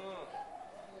wall.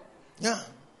 Yeah.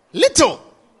 Little.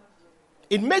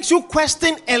 It makes you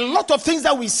question a lot of things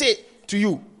that we say to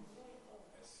you.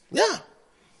 Yeah.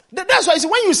 That's why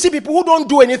when you see people who don't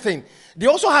do anything, they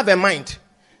also have a mind.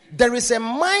 There is a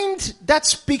mind that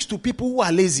speaks to people who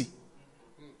are lazy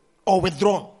or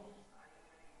withdrawn.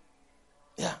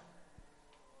 Yeah.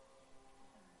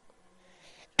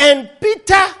 And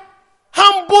Peter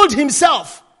humbled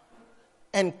himself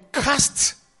and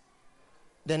cast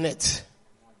the net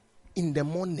in the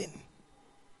morning.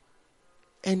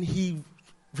 And he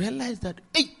realized that,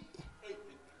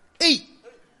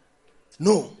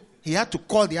 no, he had to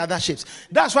call the other ships.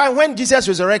 That's why when Jesus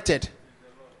resurrected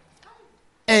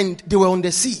and they were on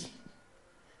the sea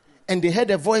and they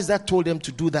heard a voice that told them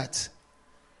to do that,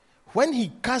 when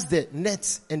he cast the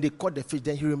nets and they caught the fish,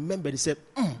 then he remembered, he said,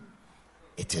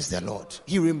 it is the Lord.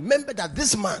 He remembered that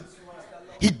this man,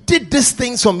 he did this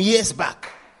thing some years back.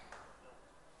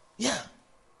 Yeah.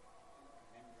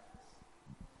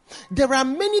 There are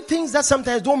many things that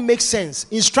sometimes don't make sense.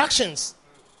 Instructions.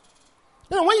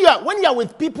 You know, when you are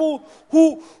with people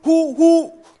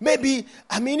who maybe,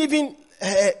 even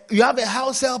you have a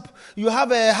house help, you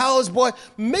have a house boy.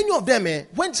 Many of them,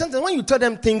 when you tell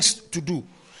them things to do,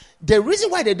 the reason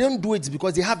why they don't do it is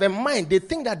because they have a mind. They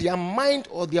think that their mind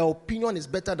or their opinion is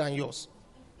better than yours,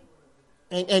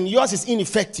 and yours is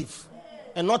ineffective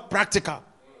and not practical.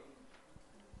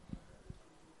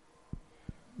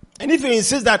 And if you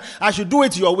insist that I should do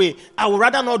it your way, I would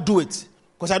rather not do it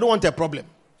because I don't want a problem.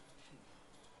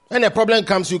 When a problem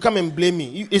comes, you come and blame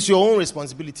me. It's your own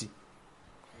responsibility.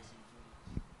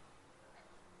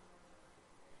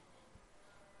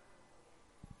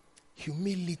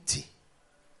 Humility.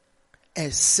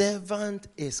 A servant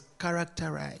is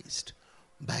characterized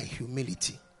by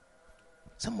humility.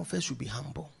 Some of us should be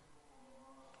humble.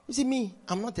 You see, me,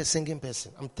 I'm not a singing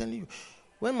person. I'm telling you.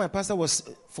 When my pastor was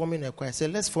forming a choir, I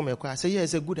said, let's form a choir. I said, yeah,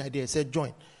 it's a good idea. I said,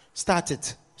 join. Start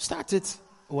it. Start it.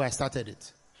 Oh, I started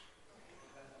it.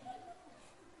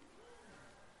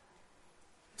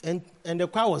 And the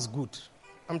choir was good.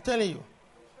 I'm telling you.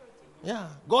 Yeah.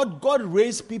 God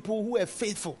raised people who were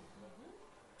faithful.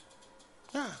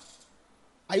 Yeah.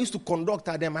 I used to conduct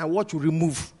at them. I watch you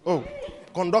remove. Oh,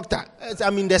 conductor.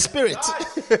 I'm in the spirit.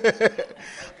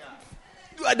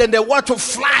 And then they watch you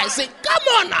fly. Say, come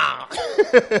on now.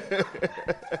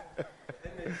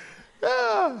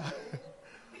 Yeah.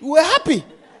 We're happy.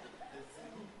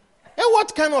 And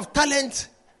what kind of talent?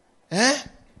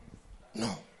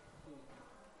 No.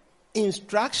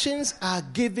 Instructions are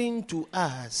given to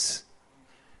us.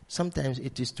 Sometimes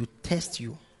it is to test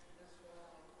you.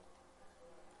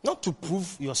 Not to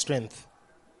prove your strength,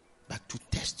 but to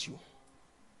test you.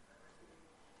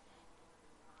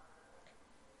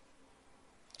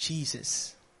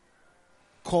 Jesus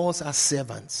calls us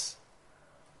servants.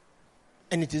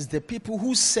 And it is the people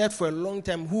who served for a long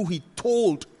time who he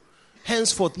told,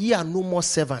 henceforth, ye are no more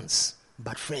servants,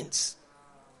 but friends.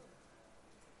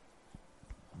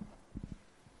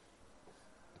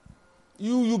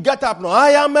 You get up now.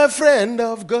 I am a friend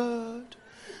of God.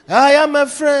 I am a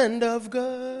friend of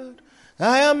God.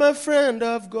 I am a friend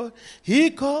of God. He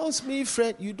calls me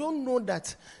friend. You don't know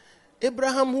that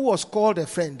Abraham, who was called a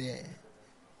friend,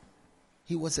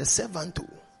 he was a servant too.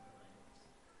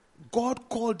 God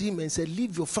called him and said,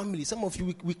 leave your family. Some of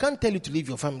you, we can't tell you to leave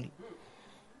your family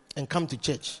and come to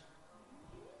church.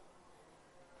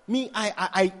 Me,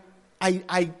 I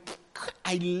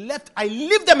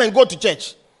leave them and go to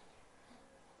church.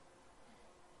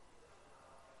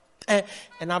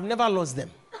 And I've never lost them.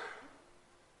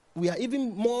 We are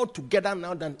even more together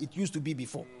now than it used to be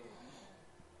before.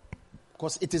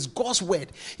 Because it is God's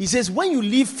word. He says, when you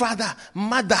leave father,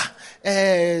 mother,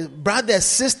 brothers,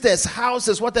 sisters,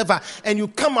 houses, whatever, and you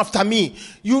come after me,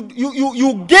 you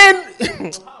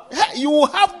gain, you will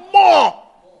have more.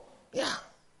 Yeah.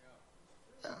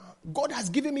 God has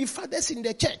given me fathers in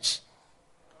the church.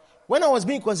 When I was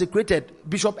being consecrated,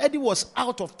 Bishop Eddie was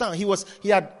out of town. He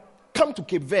had come to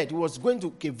Cape Verde. He was going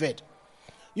to Cape Verde.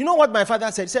 You know what my father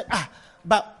said? He said,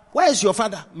 but where is your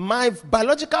father? My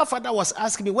biological father was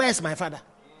asking me, where is my father?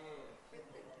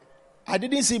 I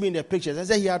didn't see him in the pictures. I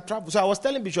said he had traveled. So I was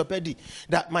telling Bishop Eddie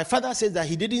that my father says that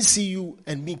he didn't see you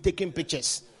and me taking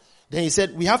pictures. Then he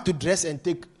said, we have to dress and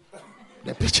take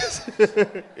the pictures.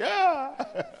 Yeah.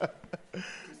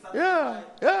 Yeah,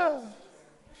 yeah.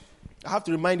 I have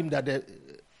to remind him that the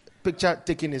picture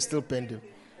taking is still pending.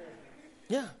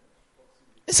 Yeah.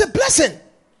 It's a blessing.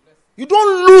 You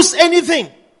don't lose anything.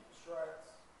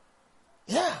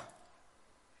 Yeah.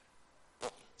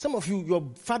 Some of you, your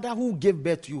father who gave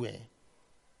birth to you,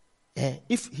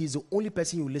 if he's the only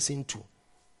person you listen to,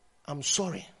 I'm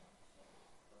sorry.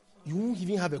 You won't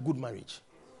even have a good marriage.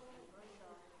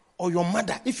 Or your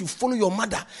mother, if you follow your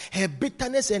mother, her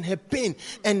bitterness and her pain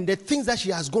and the things that she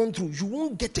has gone through, you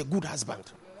won't get a good husband.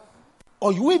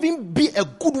 Or you won't even be a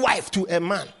good wife to a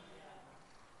man.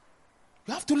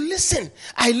 You have to listen.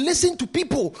 I listen to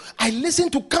people. I listen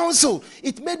to counsel.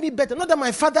 It made me better. Not that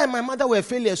my father and my mother were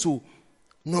failures. So,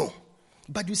 no.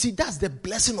 But you see, that's the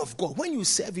blessing of God. When you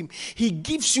serve him, he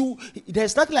gives you,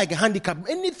 there's nothing like a handicap.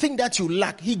 Anything that you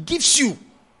lack, he gives you.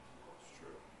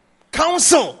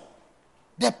 Counsel.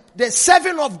 The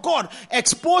serving of God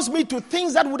exposed me to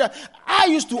things that would have, I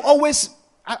used to always,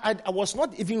 I was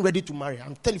not even ready to marry.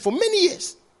 I'm telling you, for many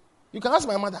years. You can ask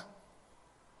my mother.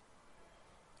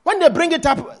 When they bring it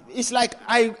up, it's like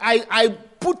I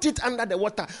put it under the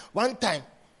water one time.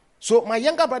 So my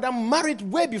younger brother married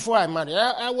way before I married.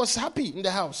 I was happy in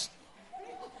the house.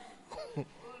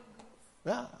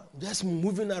 Yeah, just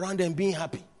moving around and being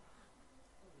happy.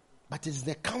 But it's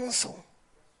the counsel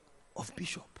of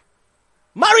Bishop.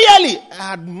 Marry early.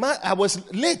 I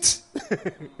was late.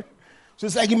 So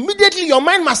it's like immediately your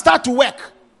mind must start to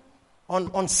work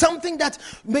on something that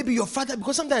maybe your father,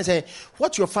 because sometimes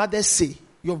what your father say,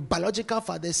 your biological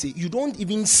father say, you don't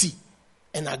even see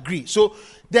and agree. So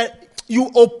that you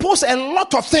oppose a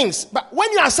lot of things. But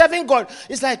when you are serving God,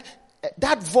 it's like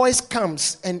that voice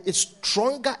comes and it's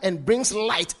stronger and brings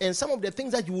light. And some of the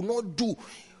things that you will not do,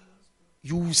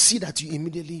 you will see that you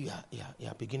immediately you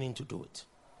are beginning to do it.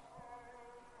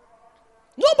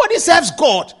 Nobody serves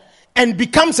God and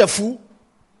becomes a fool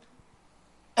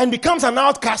and becomes an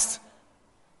outcast.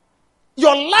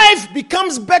 Your life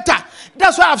becomes better.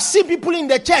 That's why I've seen people in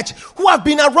the church who have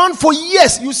been around for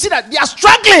years. You see that they are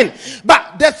struggling.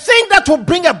 But the thing that will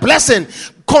bring a blessing,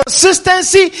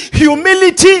 consistency,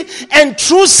 humility, and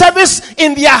true service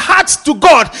in their hearts to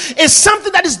God is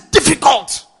something that is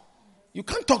difficult. You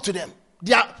can't talk to them.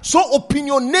 They are so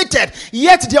opinionated,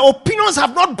 yet their opinions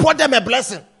have not brought them a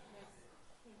blessing.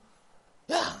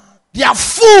 Yeah. They are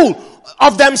full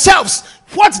of themselves.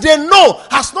 What they know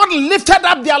has not lifted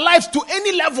up their lives to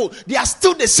any level. They are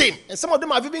still the same. And some of them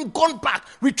have even gone back,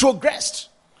 retrogressed.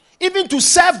 Even to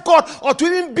serve God or to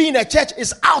even be in a church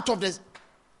is out of the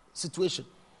situation.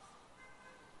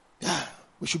 Yeah,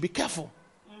 we should be careful.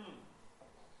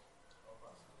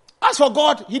 As for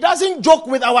God, he doesn't joke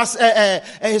with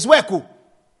his work.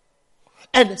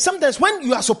 And sometimes when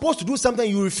you are supposed to do something,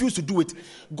 you refuse to do it.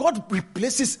 God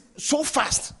replaces so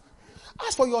fast.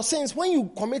 As for your sins, when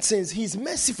you commit sins, he is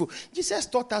merciful. Jesus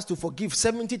taught us to forgive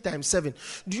 70 times 7.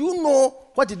 Do you know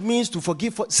what it means to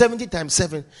forgive 70 times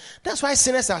 7? That's why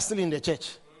sinners are still in the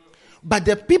church. But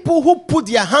the people who put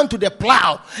their hand to the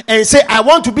plow and say, I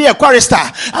want to be a chorister,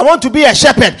 I want to be a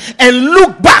shepherd, and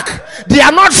look back, they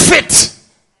are not fit.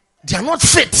 They are not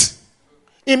fit.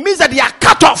 It means that they are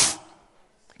cut off.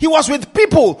 He was with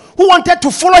people who wanted to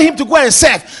follow him to go and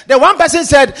serve. The one person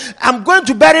said, I'm going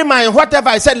to bury my whatever.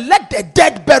 I said, let the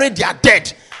dead bury their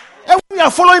dead. And when you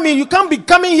are following me, you can't be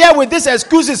coming here with these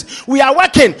excuses. We are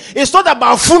working. It's not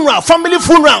about funeral, family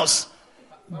funerals.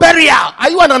 Burial. Are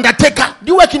you an undertaker?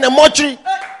 Do you work in a mortuary?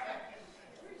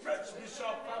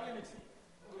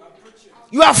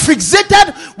 You are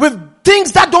fixated with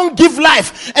things that don't give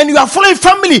life, and you are following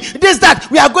family. This, that,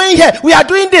 we are going here, we are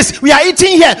doing this, we are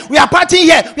eating here, we are partying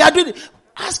here, we are doing.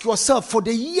 Ask yourself, for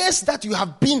the years that you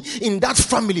have been in that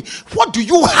family, what do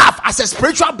you have as a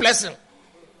spiritual blessing?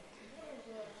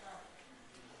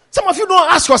 Some of you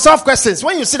don't ask yourself questions.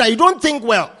 When you sit there, you don't think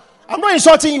well. I'm not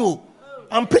insulting you.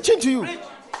 I'm preaching to you.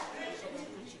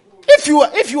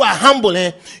 If you are humble,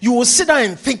 you will sit down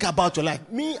and think about your life.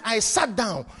 Me, I sat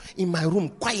down in my room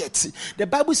quiet. The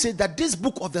Bible says that this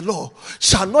book of the law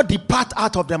shall not depart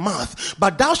out of the mouth,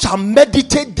 but thou shalt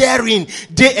meditate therein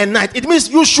day and night. It means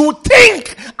you should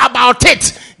think about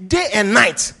it day and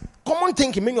night. Common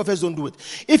thinking, many of us don't do it.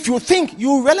 If you think,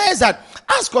 you realize that,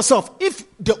 ask yourself, if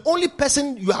the only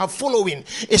person you are following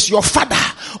is your father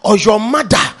or your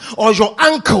mother or your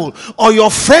uncle or your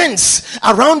friends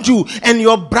around you and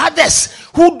your brothers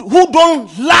who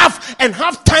don't love and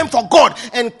have time for God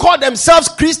and call themselves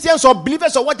Christians or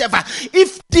believers or whatever,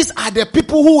 if these are the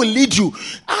people who will lead you,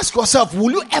 ask yourself,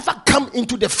 will you ever come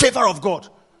into the favor of God?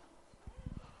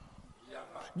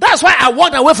 That's why I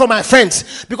walked away from my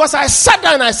friends, because I sat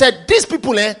down and I said, these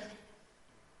people,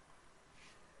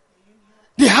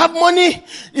 They have money.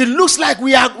 It looks like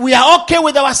we are okay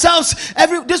with ourselves.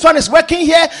 This one is working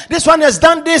here. This one has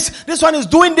done this. This one is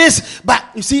doing this. But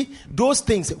you see, those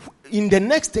things in the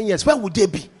next 10 years, where would they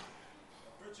be?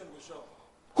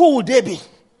 Who would they be?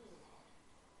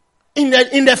 In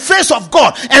the face of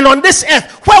God and on this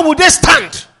earth, where would they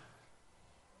stand?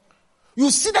 You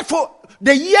see that for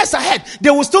the years ahead,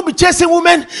 they will still be chasing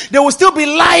women, they will still be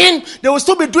lying, they will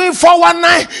still be doing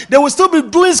 419, they will still be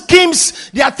doing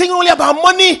schemes, they are thinking only about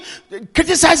money,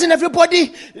 criticizing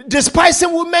everybody,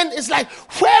 despising women. It's like,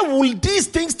 where will these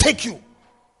things take you?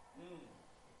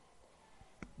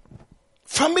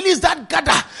 Families that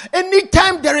gather,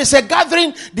 anytime there is a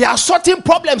gathering, they are sorting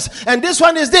problems, and this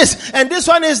one is this, and this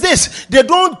one is this. They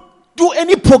don't do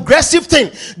any progressive thing.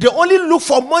 They only look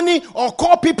for money or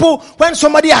call people when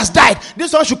somebody has died.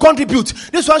 This one should contribute.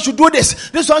 This one should do this.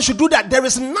 This one should do that. There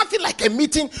is nothing like a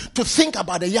meeting to think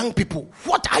about the young people.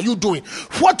 What are you doing?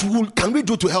 What can we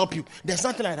do to help you? There's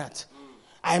nothing like that.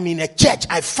 I'm in a church.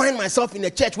 I find myself in a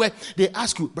church where they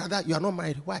ask you, brother, you are not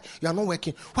married. Why? You are not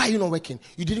working. Why are you not working?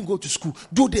 You didn't go to school.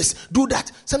 Do this, do that.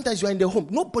 Sometimes you are in the home.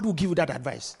 Nobody will give you that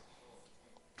advice.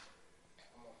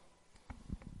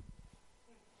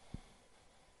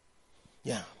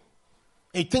 Yeah.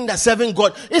 You think that serving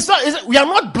God, we are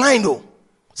not blind though.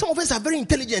 Some of us are very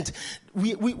intelligent.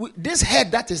 We this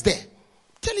head that is there,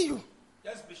 I'm telling you.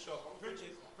 Yes, Bishop. Preach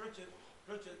it.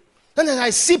 Then I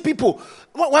see people.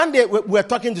 One day we were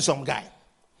talking to some guy.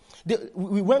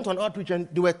 We went on outreach and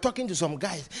they were talking to some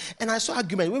guys. And I saw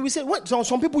argument. When we said,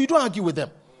 some people, you don't argue with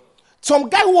them. Some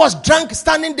guy who was drunk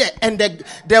standing there, and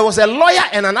there was a lawyer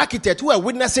and an architect who were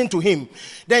witnessing to him.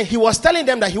 Then he was telling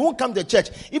them that he won't come to church.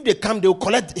 If they come, they will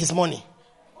collect his money.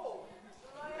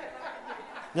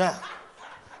 Yeah.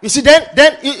 You see,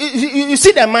 then you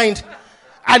see their mind.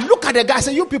 I look at the guy and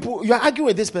say, you people, you are arguing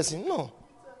with this person. No.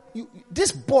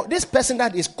 This person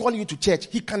that is calling you to church,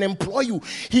 he can employ you.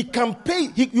 He can pay.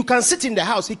 You can sit in the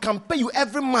house. He can pay you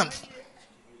every month.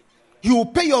 He will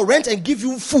pay your rent and give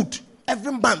you food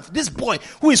every month. This boy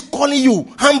who is calling you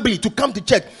humbly to come to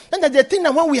church. And the thing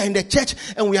that when we are in the church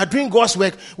and we are doing God's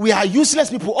work, we are useless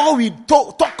people. All we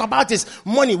talk about is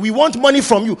money. We want money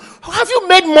from you. Have you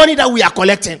made money that we are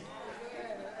collecting?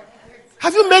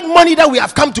 Have you made money that we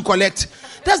have come to collect?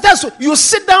 That's you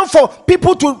sit down for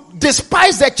people to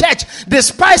despise the church,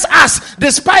 despise us,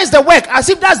 despise the work, as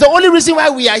if that's the only reason why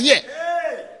we are here.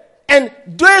 And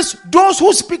those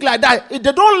who speak like that, they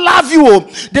don't love you.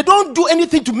 They don't do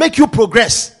anything to make you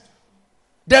progress.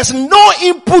 There's no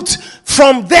input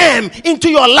from them into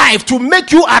your life to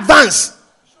make you advance.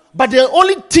 But they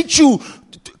only teach you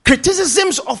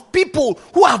criticisms of people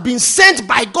who have been sent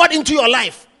by God into your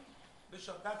life.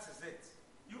 Bishop, that is it.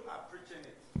 You are preaching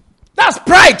it. That's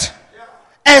pride.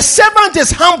 Yeah. A servant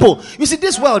is humble. You see,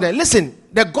 this world, listen,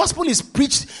 the gospel is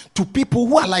preached to people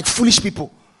who are like foolish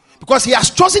people. Because he has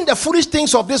chosen the foolish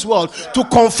things of this world to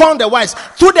confound the wise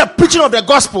through the preaching of the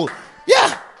gospel.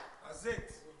 Yeah. That's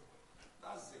it.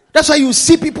 That's why you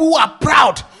see people who are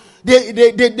proud.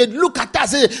 They look at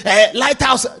us,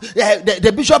 Lighthouse,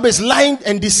 the bishop is lying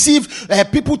and deceive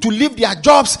people to leave their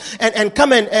jobs and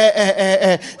come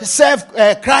and serve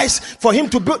Christ for him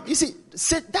to build. You see,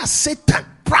 that's Satan.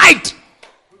 Pride.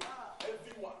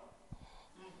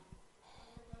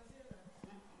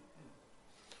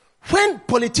 When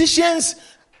politicians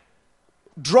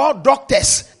draw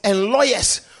doctors and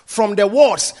lawyers from the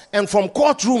wards and from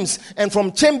courtrooms and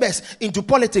from chambers into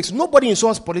politics, nobody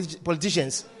insults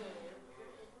politicians.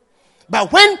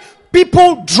 But when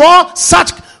people draw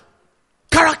such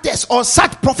characters or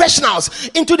such professionals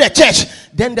into the church,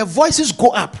 then the voices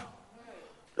go up.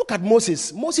 Look at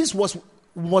Moses. Moses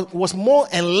was more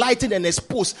enlightened and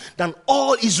exposed than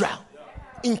all Israel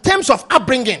in terms of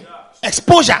upbringing.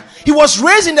 Exposure. He was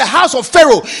raised in the house of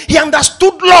Pharaoh. He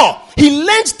understood law. He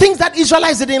learned things that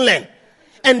Israelites didn't learn.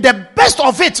 And the best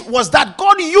of it was that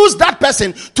God used that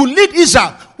person to lead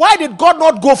Israel. Why did God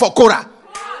not go for Korah?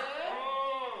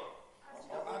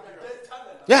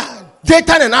 Yeah,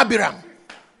 Dathan and Abiram.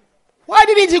 Why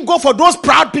didn't he go for those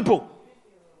proud people?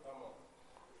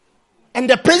 And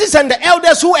the princes and the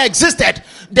elders who existed,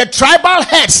 the tribal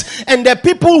heads and the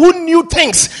people who knew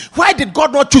things, why did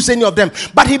God not choose any of them?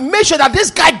 But he made sure that this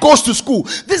guy goes to school.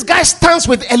 This guy stands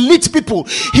with elite people.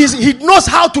 He knows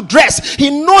how to dress. He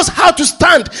knows how to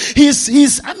stand.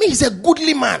 He's a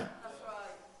goodly man.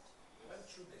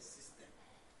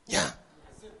 Yeah.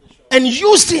 And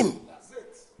used him.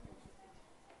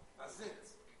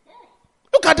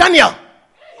 Look at Daniel.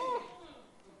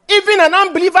 Even an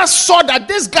unbeliever saw that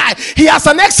this guy, he has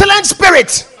an excellent spirit.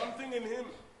 Something in him.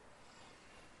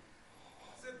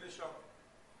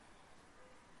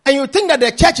 And you think that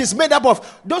the church is made up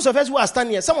of those of us who are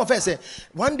standing here. Some of us say,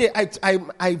 one day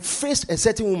I faced a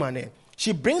certain woman.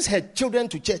 She brings her children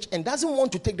to church and doesn't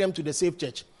want to take them to the safe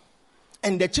church.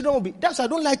 And the children will be, that's why I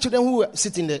don't like children who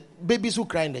sit in the, babies who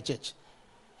cry in the church.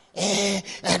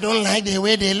 I don't like the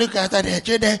way they look after their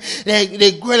children.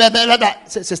 They go like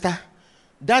that. Sister,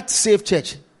 that safe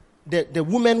church, the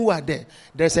women who are there,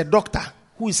 there's a doctor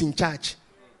who is in charge.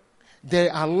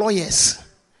 There are lawyers.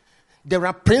 There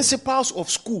are principals of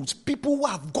schools, people who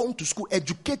have gone to school,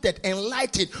 educated,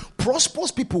 enlightened,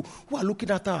 prosperous people who are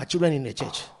looking after our children in the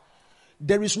church.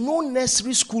 There is no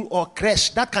nursery school or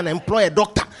creche that can employ a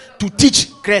doctor to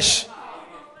teach creche.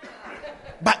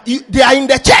 But they are in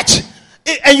the church.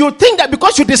 And you think that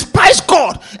because you despise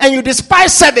God and you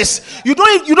despise service, you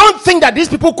don't think that these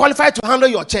people qualify to handle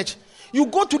your church. You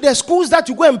go to the schools that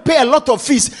you go and pay a lot of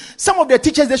fees. Some of the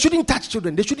teachers, they shouldn't touch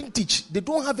children. They shouldn't teach. They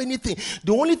don't have anything.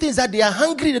 The only thing is that they are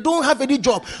hungry. They don't have any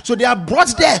job. So they are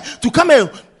brought there to come and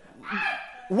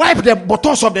wipe the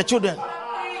buttocks of the children.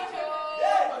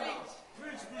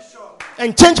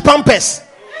 And change pampers.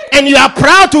 And you are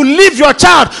proud to leave your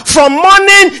child from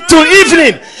morning to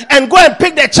evening and go and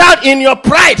pick the child in your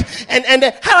pride. And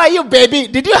how are you, baby?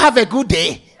 Did you have a good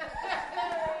day?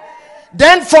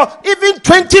 Then for even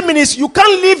 20 minutes, you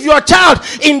can't leave your child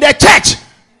in the church.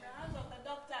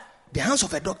 The hands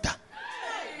of a doctor.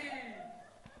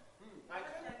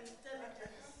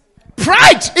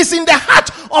 Pride is in the heart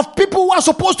of people who are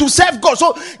supposed to serve God.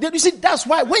 So you see, that's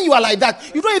why when you are like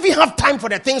that, you don't even have time for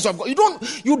the things of God.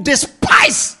 You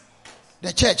despise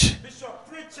the church. Bishop,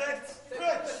 preach it.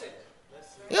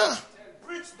 Yeah.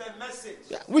 Preach the message.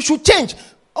 Yeah. We should change.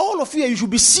 All of you should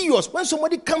be serious. When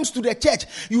somebody comes to the church,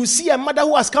 you see a mother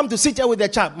who has come to sit here with the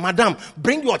child. Madam,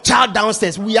 bring your child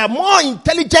downstairs. We are more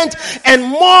intelligent and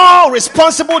more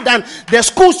responsible than the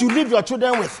schools you leave your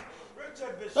children with.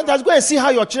 Let us go and see how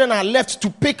your children are left to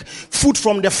pick food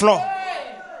from the floor.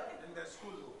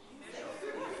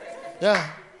 Yeah.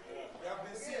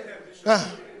 Yeah.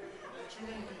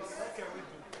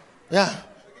 Yeah.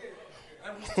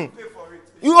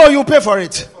 You pay for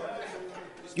it.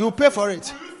 You pay for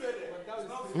it.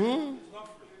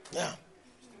 Yeah.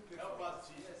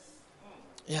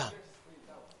 Yeah.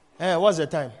 Hey, what's the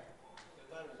time?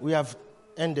 We have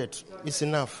ended. It's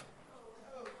enough.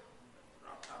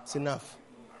 It's enough.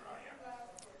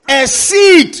 A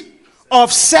seed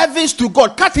of service to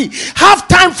God. Kathy, have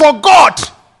time for God.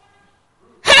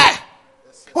 Hey!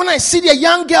 When I see the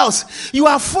young girls, you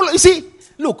are full. You see,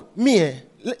 look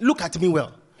at me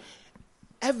well.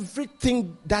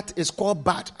 Everything that is called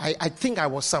bad, I think I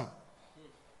was some.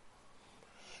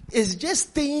 It's just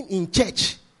staying in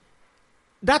church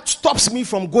that stops me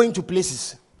from going to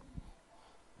places.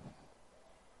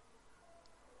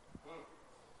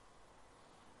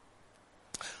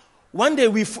 One day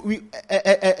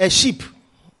a sheep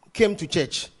came to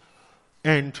church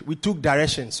and we took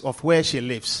directions of where she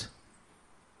lives.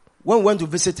 When we went to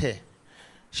visit her,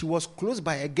 she was close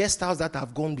by a guest house that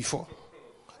I've gone before.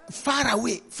 Far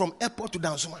away from airport to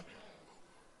Dansuma.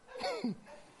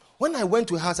 When I went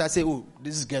to her house, I said, oh,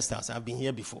 this is guest house. I've been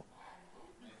here before.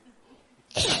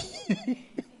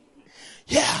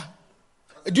 Yeah.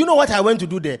 Do you know what I went to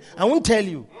do there? I won't tell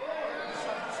you.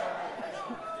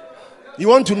 You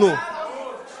want to know?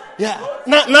 Yeah.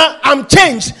 Now I'm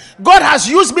changed. God has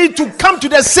used me to come to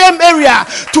the same area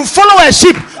to follow a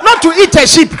sheep, not to eat a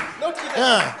sheep.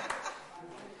 Yeah.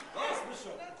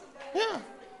 Yeah.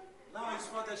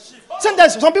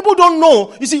 Sometimes some people don't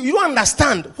know. You see, you don't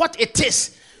understand what it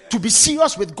is to be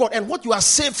serious with God and what you are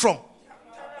saved from.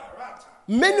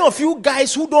 Many of you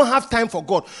guys who don't have time for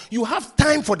God, you have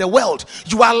time for the world.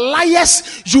 You are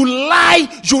liars. You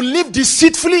lie. You live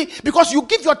deceitfully because you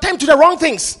give your time to the wrong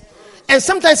things. And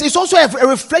sometimes it's also a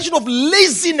reflection of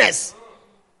laziness.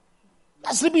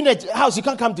 You're sleeping in a house, you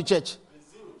can't come to church.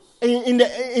 In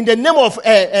the name of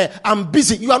I'm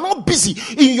busy. You are not busy.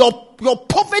 In your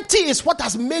poverty is what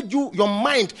has made your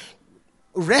mind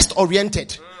rest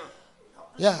oriented.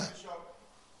 Yeah.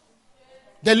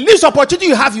 The least opportunity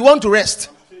you have, you want to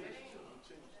rest.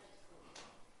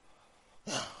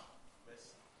 Yeah.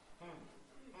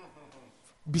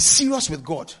 Be serious with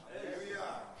God.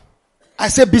 I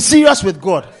said be serious with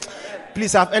God.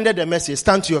 Please, I've ended the message.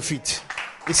 Stand to your feet.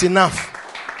 It's enough.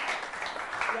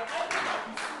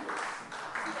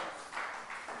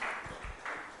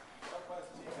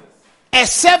 A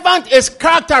servant is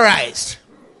characterized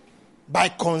by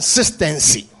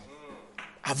consistency,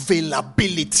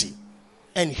 availability,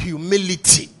 and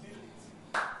humility.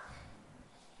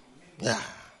 Yeah.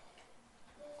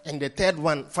 And the third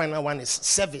one, final one, is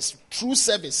service. True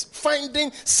service.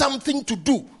 Finding something to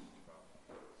do.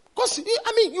 Because,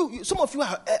 I mean, you some of you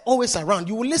are always around.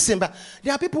 You will listen, but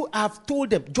there are people I have told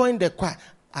them, join the choir.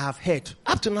 I have heard.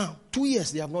 Up to now, 2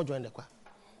 years, they have not joined the choir.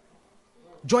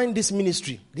 Join this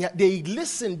ministry. They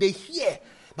listen, they hear,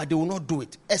 but they will not do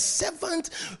it. A servant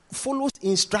follows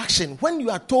instruction. When you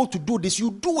are told to do this,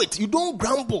 you do it. You don't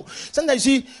grumble. Sometimes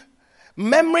you see,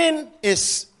 murmuring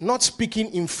is not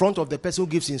speaking in front of the person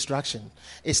who gives instruction.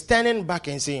 It's standing back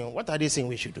and saying, what are they saying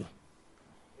we should do?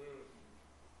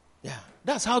 Yeah.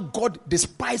 That's how God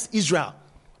despised Israel.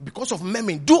 Because of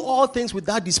murmuring. Do all things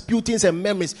without disputings and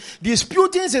murmurings.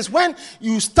 Disputings is when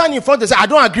you stand in front and say, I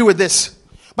don't agree with this.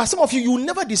 But some of you will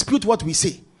never dispute what we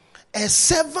say. A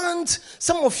servant,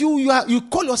 some of you, you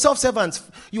call yourself servants.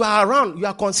 You are around, you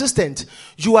are consistent,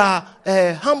 you are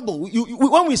humble.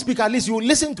 When we speak, at least you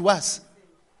listen to us.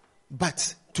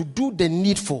 But to do the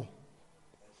needful,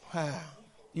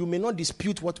 you may not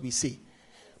dispute what we say,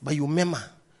 but you murmur.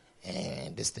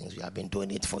 These things, we have been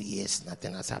doing it for years,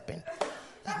 nothing has happened.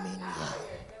 I mean,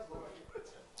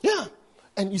 yeah.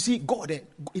 And you see, God,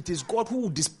 it is God who will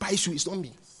despise you, it's not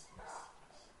me.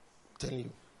 I'm telling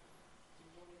you.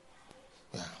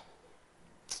 Yeah.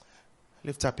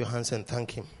 Lift up your hands and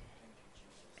thank Him.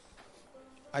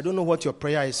 I don't know what your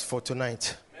prayer is for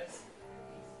tonight,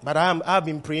 but I've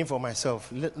been praying for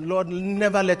myself. Lord,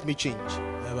 never let me change.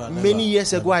 Many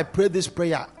years ago, I prayed this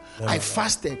prayer. I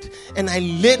fasted and I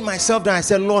laid myself down. I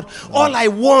said, Lord, all I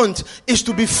want is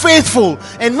to be faithful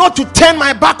and not to turn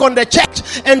my back on the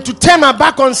church and to turn my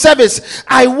back on service.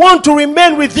 I want to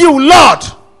remain with you, Lord.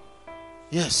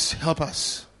 Yes, help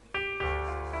us.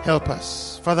 Help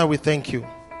us. Father, we thank you.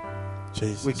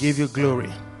 Jesus. We give you glory.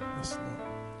 Yes,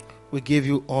 Lord. We give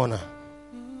you honor.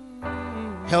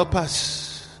 Help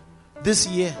us this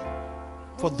year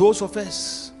for those of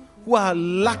us who are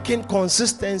lacking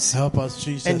consistency. Help us,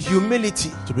 Jesus, and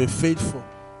humility to be faithful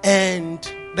and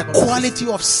the quality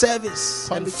of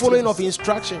service and following of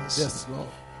instructions. Yes, Lord.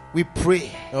 We pray.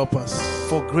 Help us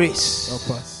For grace.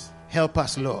 Help us. Help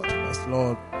us, Lord. Yes,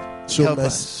 Lord. Show Help mercy.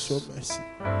 us. Show mercy.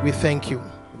 We thank you.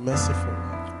 Be merciful,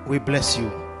 Lord. We bless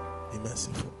you. Be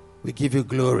merciful. We give you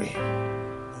glory.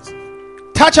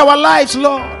 Merciful. Touch our lives,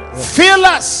 Lord. Yes. Fill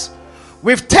us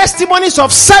with testimonies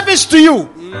of service to you.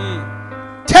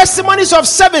 Testimonies of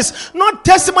service, not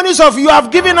testimonies of you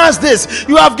have given us this,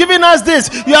 you have given us this,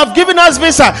 you have given us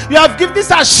visa, you have given.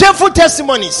 These are shameful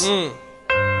testimonies.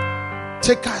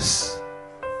 Take us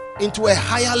into a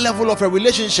higher level of a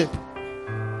relationship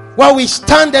where we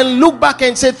stand and look back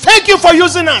and say, thank you for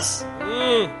using us.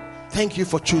 Thank you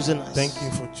for choosing us. Thank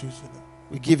you for choosing us.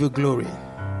 We give you glory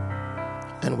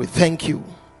and we thank you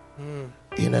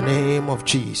in the name of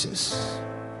Jesus.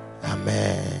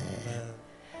 Amen.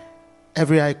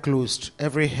 Every eye closed,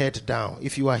 every head down.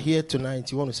 If you are here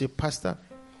tonight, you want to say, Pastor,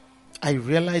 I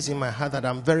realize in my heart that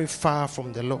I'm very far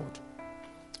from the Lord.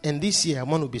 And this year I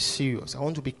want to be serious. I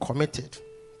want to be committed.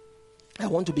 I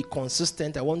want to be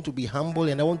consistent. I want to be humble,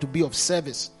 and I want to be of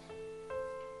service.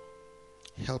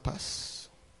 Help us.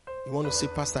 You want to say,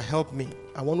 Pastor, help me.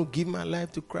 I want to give my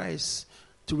life to Christ,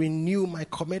 to renew my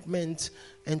commitment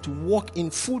and to walk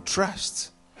in full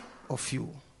trust of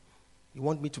you. You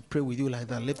want me to pray with you like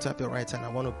that? Lift up your right hand. I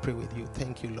want to pray with you.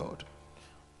 Thank you, Lord.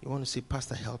 You want to say,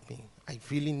 Pastor, help me. I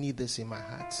really need this in my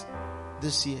heart.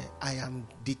 This year, I am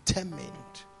determined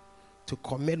to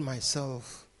commit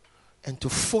myself and to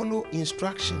follow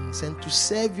instructions and to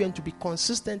serve you and to be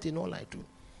consistent in all I do.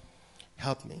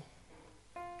 Help me.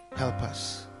 Help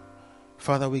us.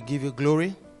 Father, we give you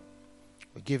glory.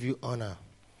 We give you honor.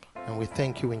 And we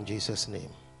thank you in Jesus'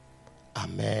 name.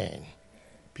 Amen.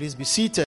 Please be seated.